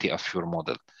explainability of your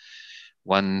model.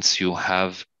 Once you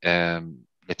have,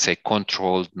 let's say,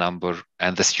 controlled number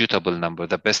and the suitable number,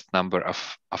 the best number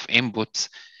of inputs,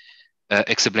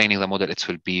 explaining the model, it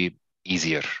will be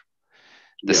easier.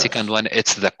 The yes. second one,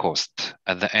 it's the cost.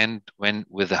 At the end, when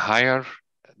with a higher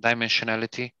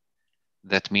dimensionality,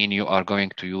 that means you are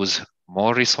going to use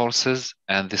more resources,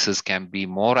 and this can be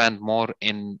more and more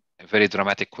in a very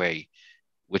dramatic way,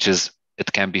 which is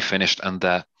it can be finished in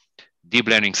the deep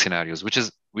learning scenarios, which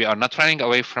is we are not running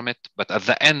away from it, but at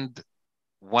the end,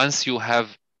 once you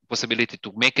have possibility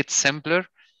to make it simpler,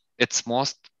 it's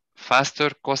most faster,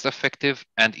 cost-effective,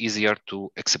 and easier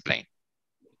to explain.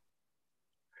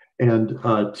 And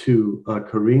to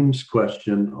Kareem's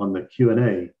question on the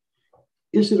Q&A,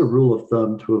 is it a rule of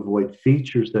thumb to avoid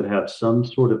features that have some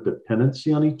sort of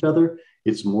dependency on each other?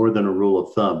 It's more than a rule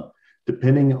of thumb.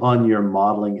 Depending on your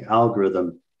modeling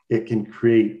algorithm, it can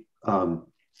create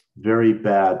very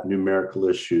bad numerical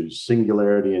issues,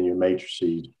 singularity in your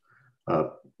matrices,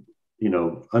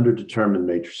 underdetermined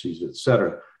matrices, et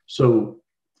cetera. So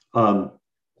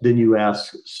then you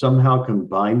ask, somehow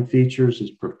combine features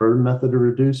is preferred method to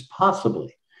reduce?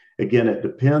 Possibly. Again, it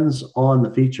depends on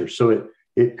the feature. So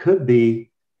it could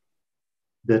be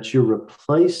that you're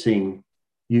replacing,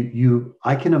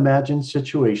 I can imagine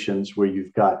situations where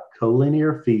you've got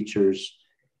collinear features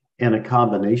and a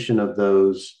combination of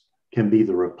those can be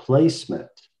the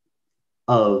replacement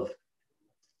of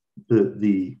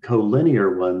the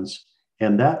collinear ones.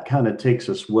 And that kind of takes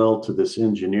us well to this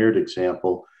engineered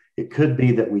example. It could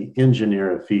be that we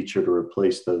engineer a feature to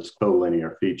replace those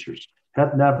collinear features.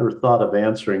 Have never thought of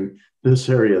answering this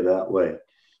area that way.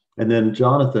 And then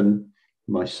Jonathan,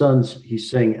 my son's, he's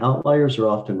saying outliers are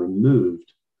often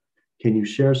removed. Can you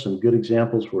share some good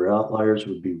examples where outliers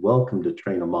would be welcome to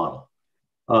train a model?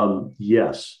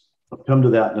 Yes, I'll come to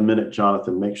that in a minute,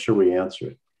 Jonathan. Make sure we answer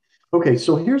it. Okay,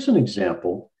 so here's an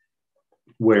example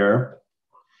where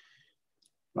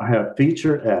I have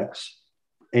feature X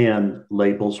and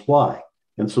labels Y.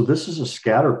 And so this is a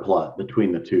scatter plot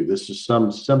between the two. This is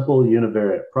some simple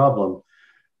univariate problem,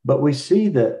 but we see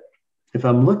that if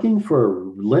I'm looking for a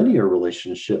linear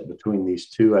relationship between these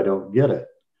two, I don't get it.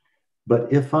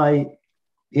 But if I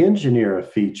engineer a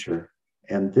feature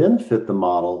and then fit the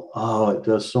model, oh, it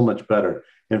does so much better.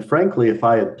 And frankly, if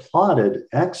I had plotted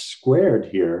x squared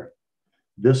here,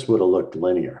 this would have looked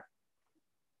linear.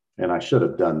 And I should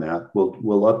have done that.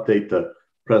 We'll update the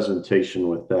presentation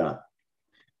with that.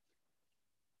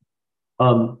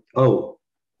 Oh,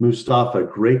 Mustafa,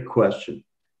 great question.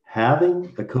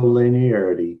 Having a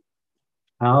collinearity,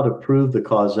 how to prove the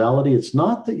causality. It's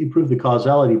not that you prove the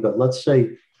causality, but let's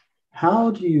say,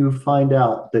 how do you find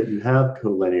out that you have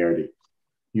collinearity?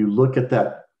 You look at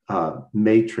that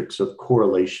matrix of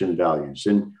correlation values.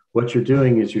 And what you're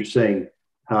doing is you're saying,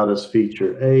 how does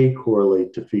feature A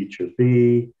correlate to feature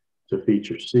B, to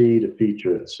feature C, to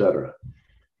feature, et cetera.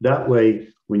 That way,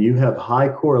 when you have high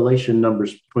correlation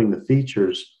numbers between the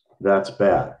features, that's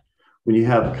bad. When you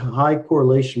have high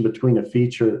correlation between a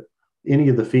feature, any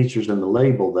of the features in the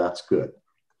label, that's good.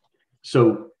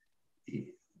 So,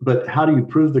 but how do you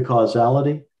prove the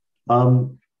causality?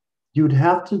 You'd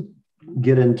have to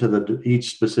get into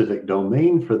each specific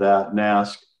domain for that and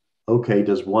ask, okay,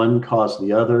 does one cause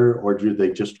the other, or do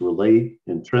they just relate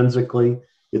intrinsically?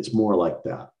 It's more like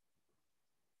that.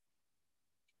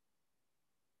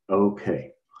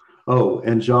 Okay. Oh,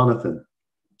 and Jonathan,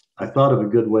 I thought of a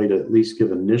good way to at least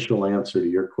give initial answer to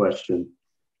your question.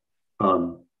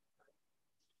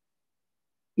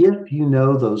 If you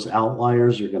know those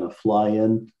outliers are going to fly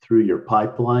in through your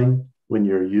pipeline when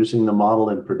you're using the model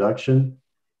in production,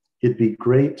 it'd be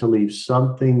great to leave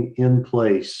something in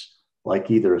place,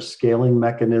 like either a scaling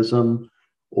mechanism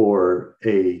or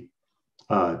a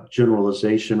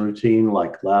generalization routine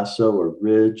like lasso or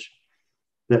ridge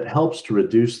that helps to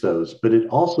reduce those. But it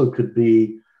also could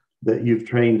be that you've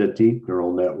trained a deep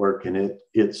neural network and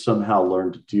it somehow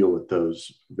learned to deal with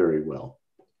those very well.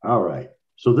 All right.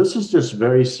 So this is just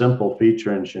very simple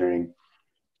feature engineering.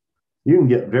 You can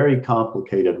get very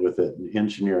complicated with it and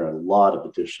engineer a lot of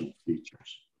additional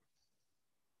features.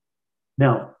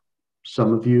 Now,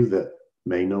 some of you that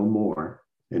may know more,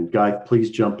 and Guy,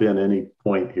 please jump in any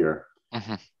point here.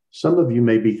 Mm-hmm. Some of you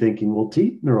may be thinking, well,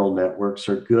 deep neural networks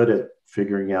are good at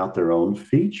figuring out their own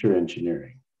feature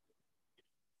engineering.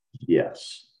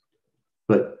 Yes.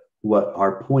 But what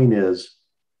our point is,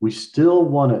 we still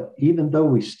want to, even though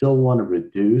we still want to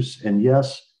reduce, and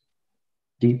yes,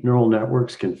 deep neural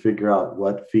networks can figure out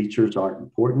what features aren't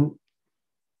important.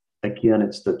 Again,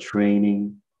 it's the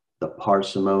training, the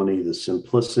parsimony, the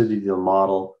simplicity of the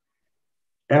model,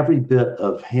 every bit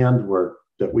of handwork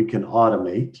that we can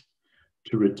automate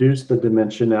to reduce the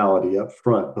dimensionality up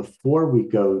front before we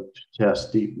go to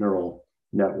test deep neural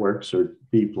networks or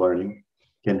deep learning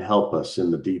can help us in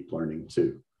the deep learning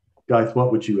too. Guy,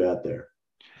 what would you add there?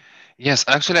 Yes,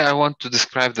 actually, I want to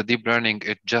describe the deep learning.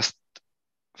 It just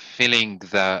filling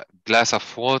the glass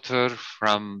of water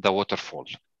from the waterfall.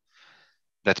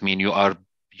 That means you are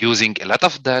using a lot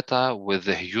of data with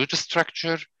a huge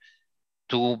structure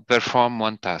to perform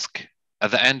one task. At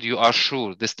the end, you are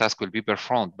sure this task will be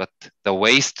performed, but the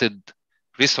wasted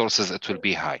resources, it will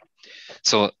be high.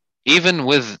 So even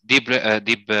with deep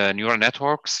neural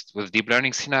networks, with deep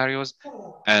learning scenarios,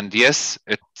 and yes,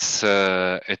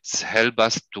 it's help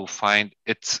us to find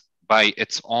it by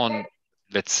its own,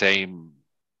 let's say,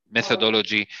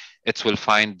 methodology. It will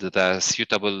find the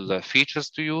suitable features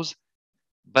to use.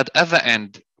 But at the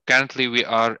end, currently we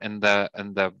are in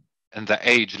the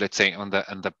age, let's say, in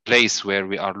the place where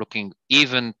we are looking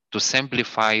even to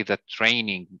simplify the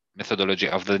training methodology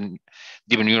of the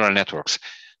deep neural networks.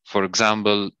 For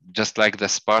example, just like the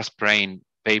sparse brain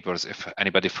papers, if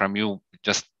anybody from you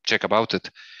just check about it,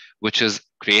 which is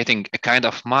creating a kind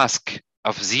of mask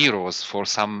of zeros for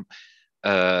some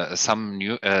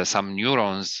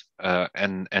neurons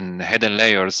and hidden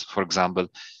layers, for example,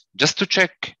 just to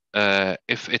check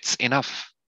if it's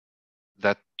enough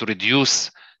that to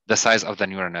reduce the size of the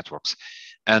neural networks.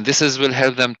 And this will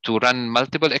help them to run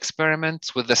multiple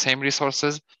experiments with the same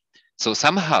resources. So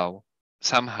somehow,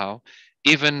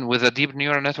 even with the deep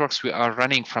neural networks, we are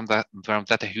running from that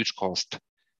a huge cost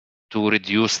to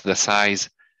reduce the size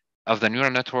of the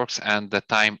neural networks and the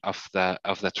time of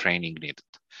the training needed.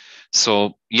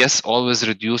 So yes, always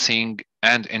reducing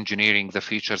and engineering the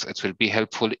features, it will be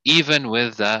helpful even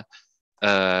with the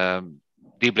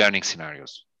deep learning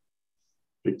scenarios.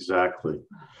 Exactly.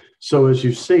 So as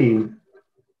you've seen,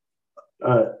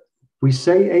 we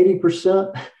say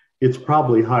 80%, it's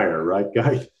probably higher, right,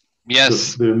 guys?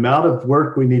 Yes. The amount of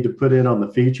work we need to put in on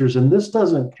the features, and this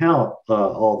doesn't count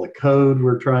all the code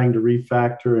we're trying to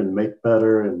refactor and make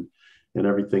better and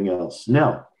everything else.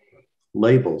 Now,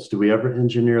 labels. Do we ever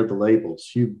engineer the labels?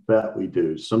 You bet we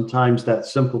do. Sometimes that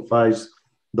simplifies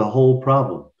the whole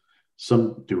problem.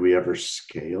 Do we ever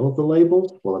scale the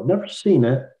labels? Well, I've never seen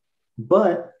it,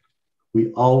 but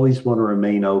we always want to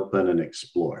remain open and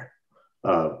explore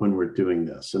when we're doing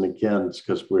this. And again, it's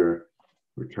because we're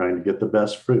trying to get the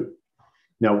best fruit.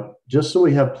 Now, just so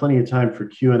we have plenty of time for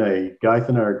Q&A, Gaith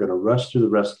and I are going to rush through the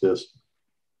rest of this.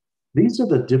 These are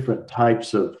the different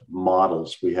types of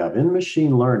models we have. In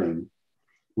machine learning,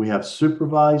 we have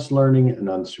supervised learning and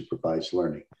unsupervised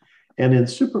learning. And in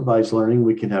supervised learning,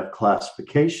 we can have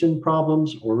classification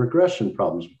problems or regression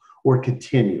problems or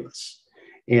continuous.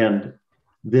 And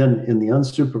then in the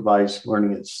unsupervised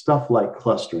learning, it's stuff like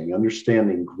clustering,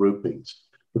 understanding groupings.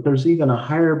 But there's even a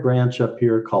higher branch up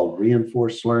here called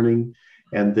reinforced learning.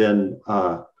 And then,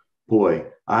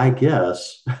 I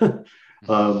guess,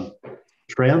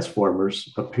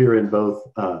 transformers appear in both,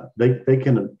 they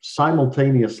can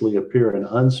simultaneously appear in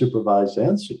unsupervised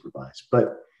and supervised.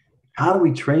 But how do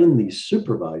we train these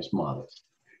supervised models?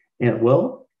 And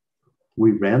well,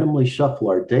 we randomly shuffle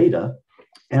our data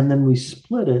and then we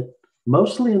split it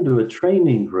mostly into a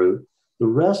training group, the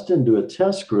rest into a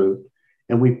test group.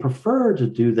 And we prefer to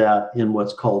do that in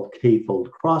what's called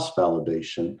k-fold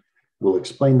cross-validation. We'll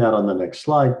explain that on the next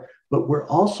slide. But we're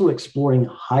also exploring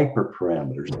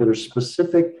hyperparameters that are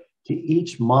specific to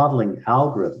each modeling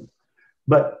algorithm.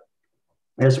 But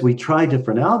as we try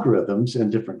different algorithms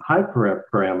and different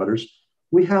hyperparameters,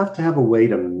 we have to have a way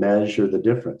to measure the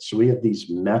difference. So we have these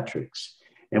metrics.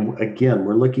 And again,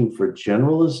 we're looking for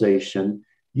generalization.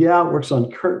 Yeah, it works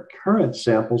on current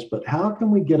samples, but how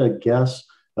can we get a guess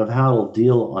of how it'll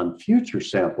deal on future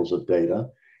samples of data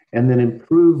and then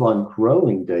improve on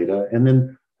growing data? And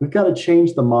then we've got to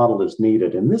change the model as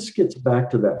needed. And this gets back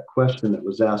to that question that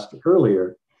was asked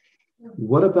earlier.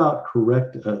 What about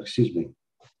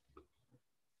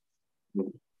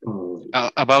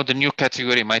about the new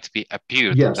category might be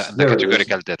appeared yes, in the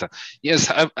categorical data.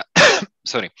 Yes,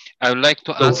 sorry. I would like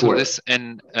to answer this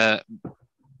in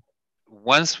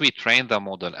once we train the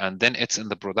model and then it's in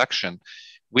the production,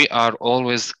 we are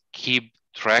always keep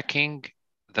tracking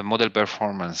the model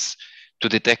performance to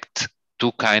detect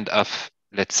two kind of,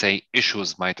 let's say,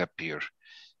 issues might appear.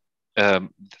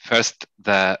 First,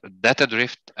 the data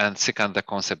drift, and second, the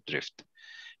concept drift.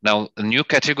 Now, a new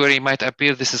category might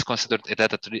appear. This is considered a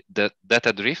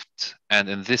data drift, and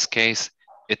in this case,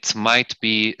 it might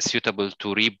be suitable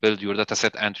to rebuild your data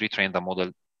set and retrain the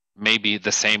model. Maybe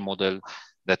the same model,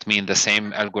 that means the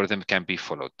same algorithm can be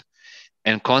followed.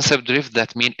 And concept drift,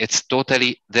 that means it's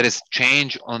totally, there is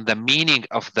change on the meaning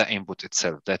of the input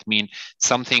itself. That means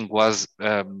something was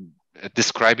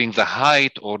describing the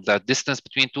height or the distance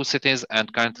between two cities,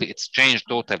 and currently it's changed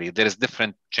totally. There is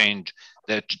different change,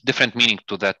 different meaning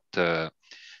to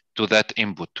that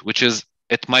input, which is,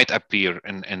 it might appear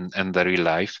in the real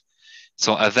life.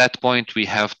 So at that point, we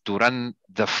have to run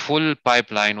the full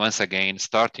pipeline once again,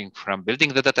 starting from building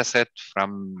the data set,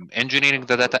 from engineering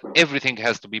the data, everything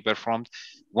has to be performed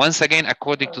once again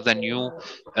according to the new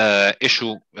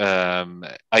issue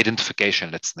identification,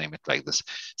 let's name it like this.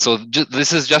 So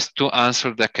this is just to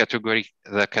answer the category,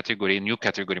 new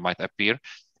category might appear,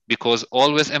 because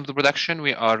always in the production,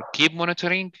 we are keep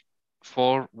monitoring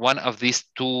for one of these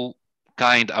two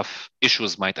kind of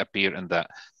issues might appear in the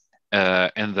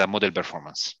model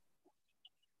performance.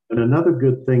 And another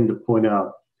good thing to point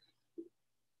out,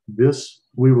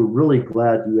 we were really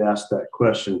glad you asked that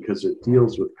question because it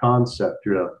deals with concept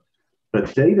drift.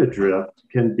 But data drift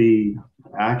can be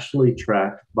actually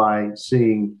tracked by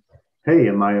seeing, hey,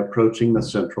 am I approaching the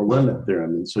central limit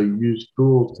theorem? And so you use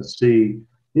tools to see,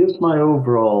 is my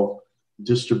overall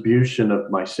distribution of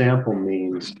my sample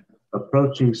means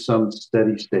approaching some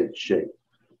steady state shape?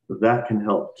 So that can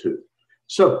help too.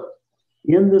 So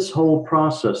in this whole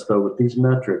process, though, with these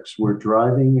metrics, we're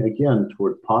driving, again,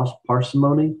 toward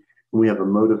parsimony, and we have a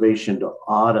motivation to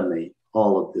automate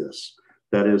all of this.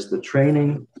 That is the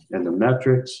training and the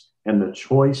metrics and the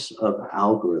choice of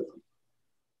algorithm.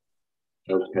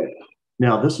 Okay,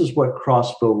 now this is what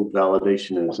cross-fold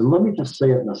validation is. And let me just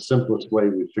say it in the simplest way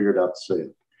we figured out to say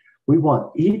it. We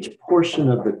want each portion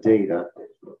of the data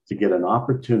to get an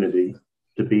opportunity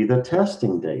to be the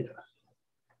testing data.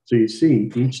 So you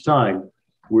see, each time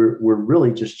we're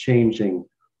really just changing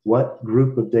what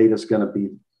group of data is going to be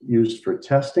used for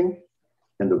testing,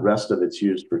 and the rest of it's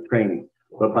used for training.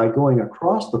 But by going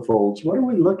across the folds, what are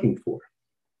we looking for?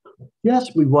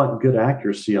 Yes, we want good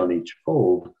accuracy on each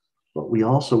fold, but we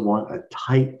also want a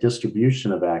tight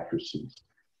distribution of accuracies.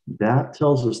 That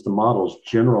tells us the model is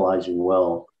generalizing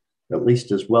well, at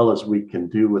least as well as we can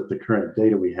do with the current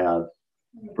data we have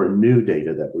for new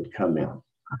data that would come in.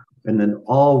 And then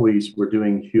always we're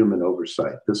doing human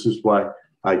oversight. This is why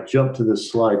I jumped to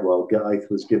this slide while Guy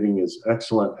was giving his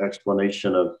excellent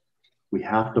explanation of we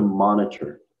have to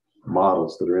monitor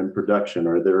models that are in production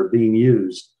or that are being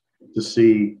used to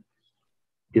see,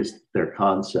 is there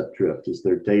concept drift? Is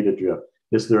there data drift?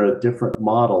 Is there a different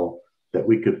model that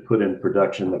we could put in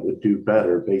production that would do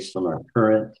better based on our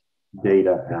current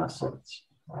data assets?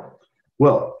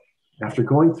 Well, after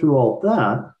going through all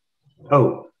that,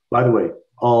 oh, by the way,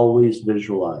 always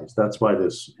visualize. That's why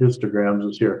this histograms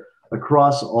is here.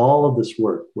 Across all of this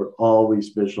work, we're always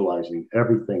visualizing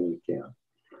everything we can.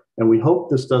 And we hope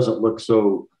this doesn't look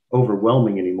so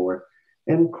overwhelming anymore.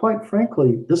 And quite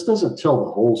frankly, this doesn't tell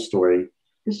the whole story.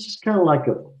 It's just kind of like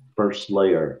a first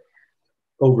layer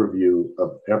overview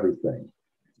of everything.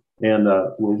 And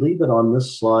we'll leave it on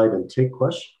this slide and take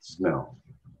questions now,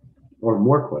 or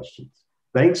more questions.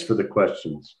 Thanks for the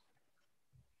questions.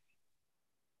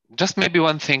 Just maybe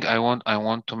one thing I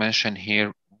want to mention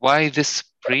here. Why this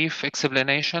brief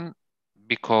explanation?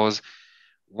 Because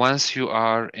once you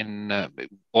are in,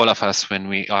 all of us, when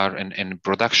we are in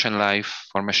production life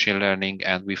for machine learning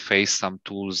and we face some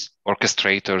tools,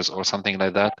 orchestrators or something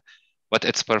like that, what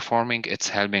it's performing, it's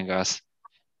helping us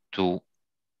to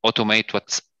automate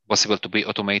what's possible to be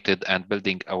automated and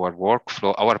building our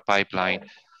workflow, our pipeline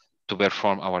to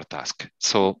perform our task.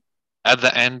 So at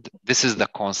the end, this is the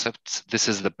concept. This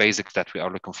is the basic that we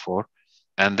are looking for.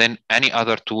 And then any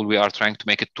other tool, we are trying to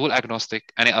make it tool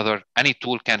agnostic. Any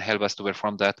tool can help us to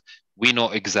perform that. We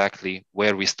know exactly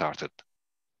where we started.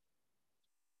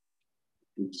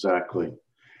 Exactly.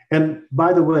 And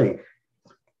by the way,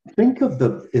 think of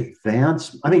the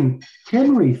advanced,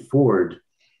 Henry Ford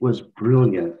was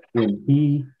brilliant when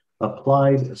he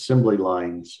applied assembly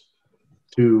lines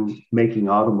to making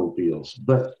automobiles.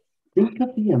 But think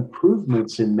of the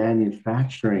improvements in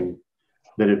manufacturing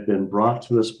that have been brought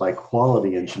to us by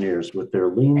quality engineers with their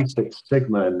Lean Six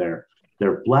Sigma and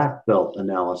their black belt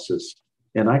analysis.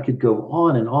 And I could go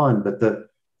on, but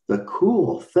the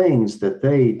cool things that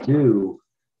they do,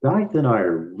 Guy and I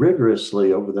are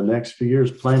rigorously over the next few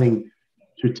years planning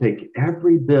to take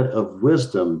every bit of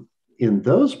wisdom in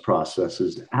those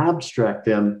processes, abstract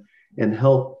them, and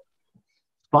help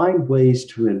find ways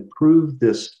to improve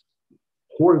this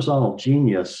horizontal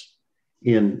genius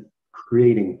in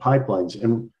creating pipelines.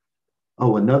 And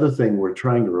another thing we're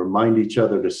trying to remind each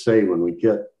other to say when we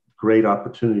get great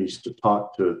opportunities to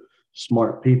talk to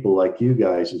smart people like you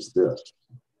guys is this: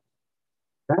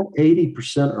 that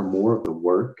 80% or more of the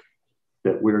work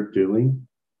that we're doing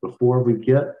before we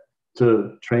get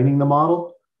to training the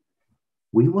model,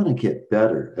 we want to get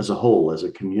better as a whole, as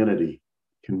a community,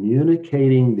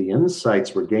 communicating the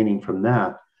insights we're gaining from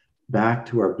that back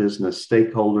to our business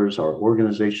stakeholders, our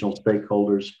organizational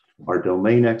stakeholders, our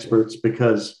domain experts,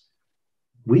 because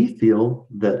we feel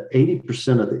that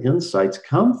 80% of the insights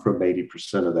come from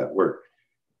 80% of that work.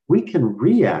 We can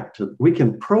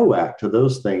proact to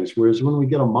those things, whereas when we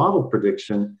get a model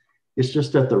prediction, it's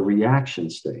just at the reaction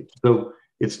stage. So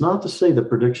it's not to say the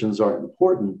predictions aren't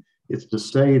important, it's to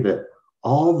say that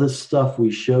all this stuff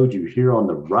we showed you here on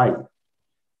the right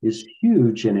is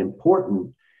huge and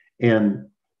important. And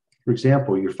for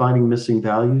example, you're finding missing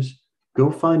values, go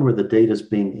find where the data is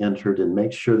being entered and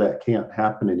make sure that can't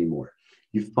happen anymore.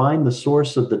 You find the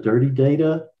source of the dirty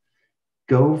data,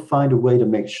 go find a way to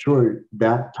make sure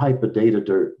that type of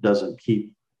data doesn't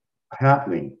keep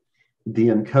happening. The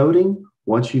encoding,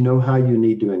 once you know how you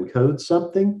need to encode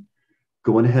something,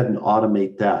 go ahead and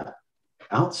automate that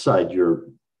outside your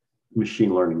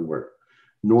machine learning work.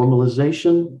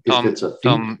 Normalization, if it's a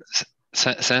Thom,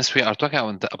 since we are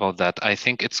talking about that, I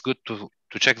think it's good to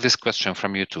check this question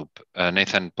from YouTube.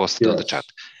 Nathan posted on the chat.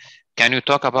 Can you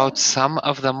talk about some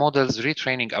of the model's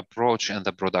retraining approach in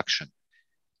the production?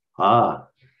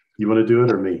 You want to do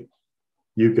it or me?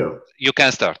 You go. You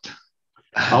can start.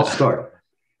 I'll start.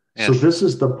 Yes. So this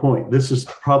is the point. This is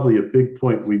probably a big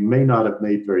point we may not have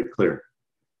made very clear.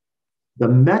 The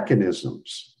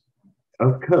mechanisms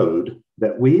of code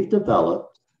that we've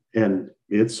developed, and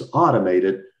it's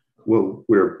automated,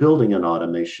 we're building an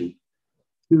automation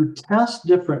to test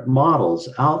different models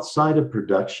outside of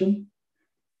production.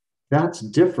 That's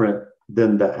different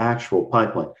than the actual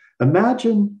pipeline.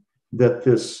 Imagine that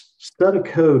this set of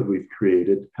code we've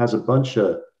created has a bunch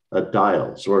of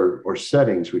dials or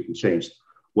settings we can change.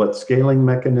 What scaling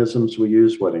mechanisms we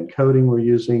use, what encoding we're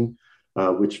using,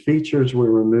 which features we're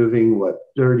removing, what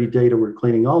dirty data we're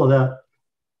cleaning, all of that.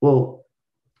 Well,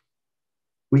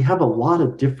 we have a lot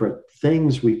of different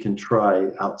things we can try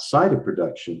outside of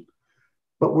production,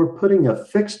 but we're putting a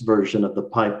fixed version of the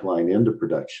pipeline into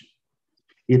production.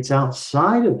 It's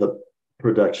outside of the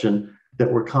production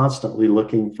that we're constantly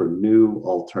looking for new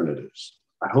alternatives.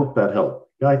 I hope that helped.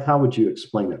 Guy, how would you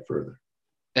explain it further?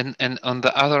 And on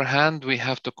the other hand, we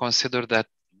have to consider that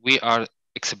we are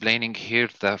explaining here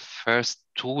the first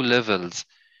two levels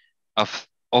of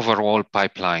overall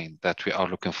pipeline that we are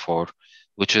looking for,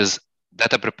 which is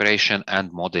data preparation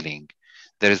and modeling.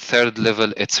 There is third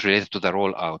level, it's related to the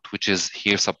rollout, which is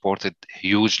here supported,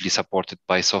 hugely supported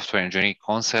by software engineering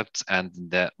concepts and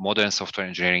the modern software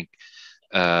engineering,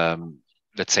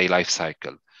 let's say, life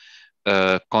cycle.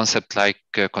 Concept like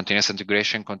continuous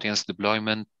integration, continuous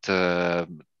deployment,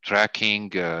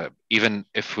 tracking, even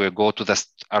if we go to the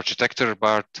architecture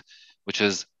part, which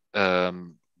is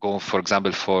go, for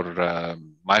example, for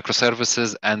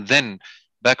microservices, and then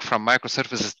back from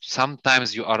microservices,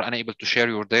 sometimes you are unable to share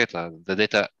your data. The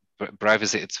data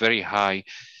privacy, it's very high,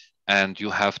 and you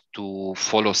have to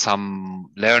follow some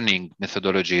learning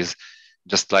methodologies,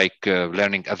 just like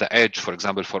learning at the edge, for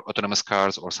example, for autonomous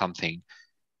cars or something.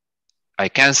 I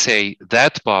can say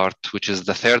that part, which is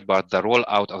the third part, the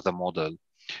rollout of the model,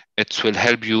 it will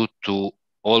help you to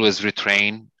always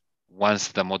retrain once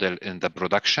the model in the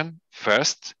production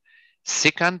first.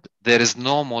 Second, there is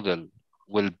no model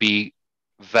will be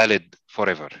valid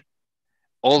forever.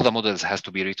 All the models has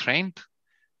to be retrained,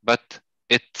 but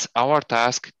it's our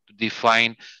task to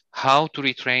define how to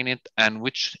retrain it and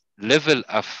which level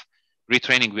of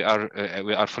retraining we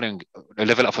are following, a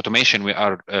level of automation we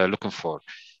are looking for.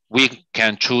 We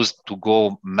can choose to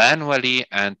go manually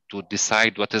and to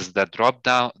decide what is the drop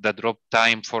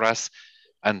time for us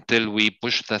until we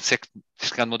push the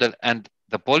second model, and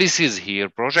the policies here,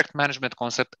 project management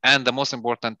concept, and the most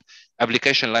important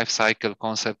application lifecycle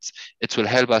concepts. It will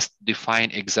help us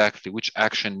define exactly which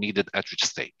action needed at which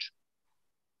stage.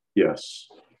 Yes,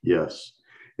 yes.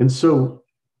 And so,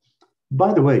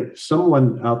 by the way,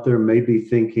 someone out there may be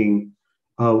thinking,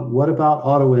 what about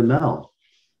AutoML?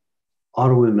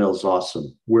 AutoML is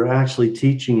awesome. We're actually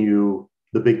teaching you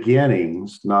the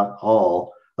beginnings, not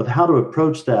all, of how to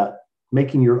approach that,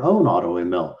 making your own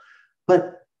AutoML.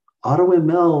 But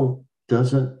AutoML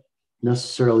doesn't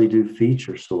necessarily do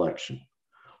feature selection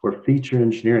or feature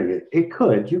engineering. It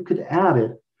could, you could add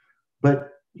it,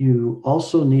 but you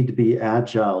also need to be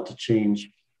agile to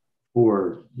change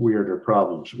for weirder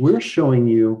problems. We're showing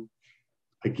you,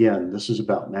 again, this is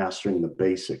about mastering the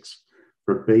basics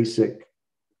for basic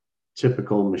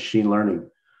typical machine learning.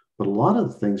 But a lot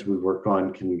of the things we work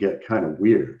on can get kind of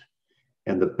weird.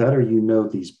 And the better you know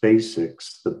these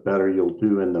basics, the better you'll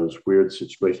do in those weird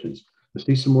situations. Let's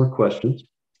see some more questions.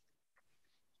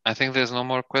 I think there's no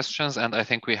more questions, and I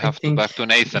think we have to back to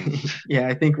Nathan. Yeah,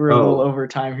 I think we're a little over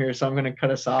time here, so I'm going to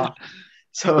cut us off.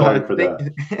 So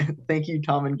thank you,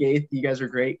 Thom and Gaith. You guys are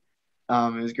great.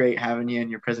 It was great having you,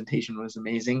 and your presentation was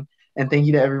amazing. And thank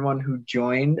you to everyone who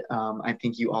joined. I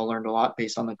think you all learned a lot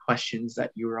based on the questions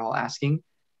that you were all asking.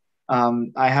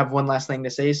 I have one last thing to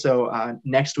say. So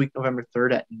next week, November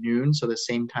 3rd at noon, so the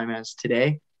same time as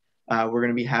today, we're going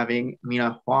to be having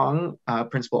Mina Huang,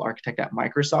 Principal Architect at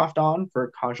Microsoft, on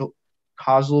for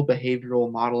causal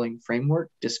behavioral modeling framework,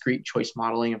 discrete choice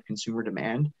modeling of consumer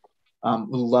demand. We'd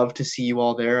love to see you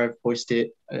all there.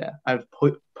 I've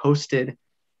posted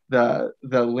the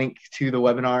link to the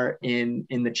webinar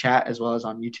in the chat as well as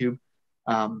on YouTube.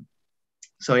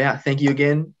 So yeah, thank you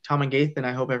again, Thom and Gaith, and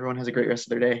I hope everyone has a great rest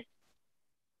of their day.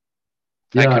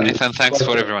 Thank you, Nathan. Thanks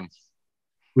for everyone.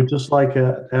 We'd just like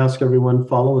to ask everyone,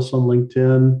 follow us on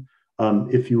LinkedIn.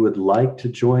 If you would like to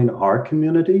join our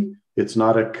community, it's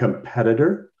not a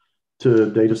competitor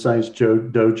to Data Science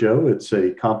Dojo. It's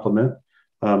a complement.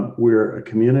 We're a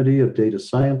community of data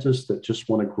scientists that just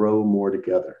want to grow more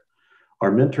together.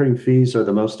 Our mentoring fees are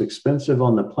the most expensive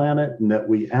on the planet, and that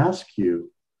we ask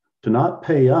you to not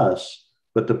pay us,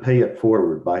 but to pay it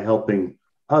forward by helping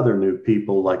other new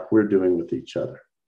people like we're doing with each other.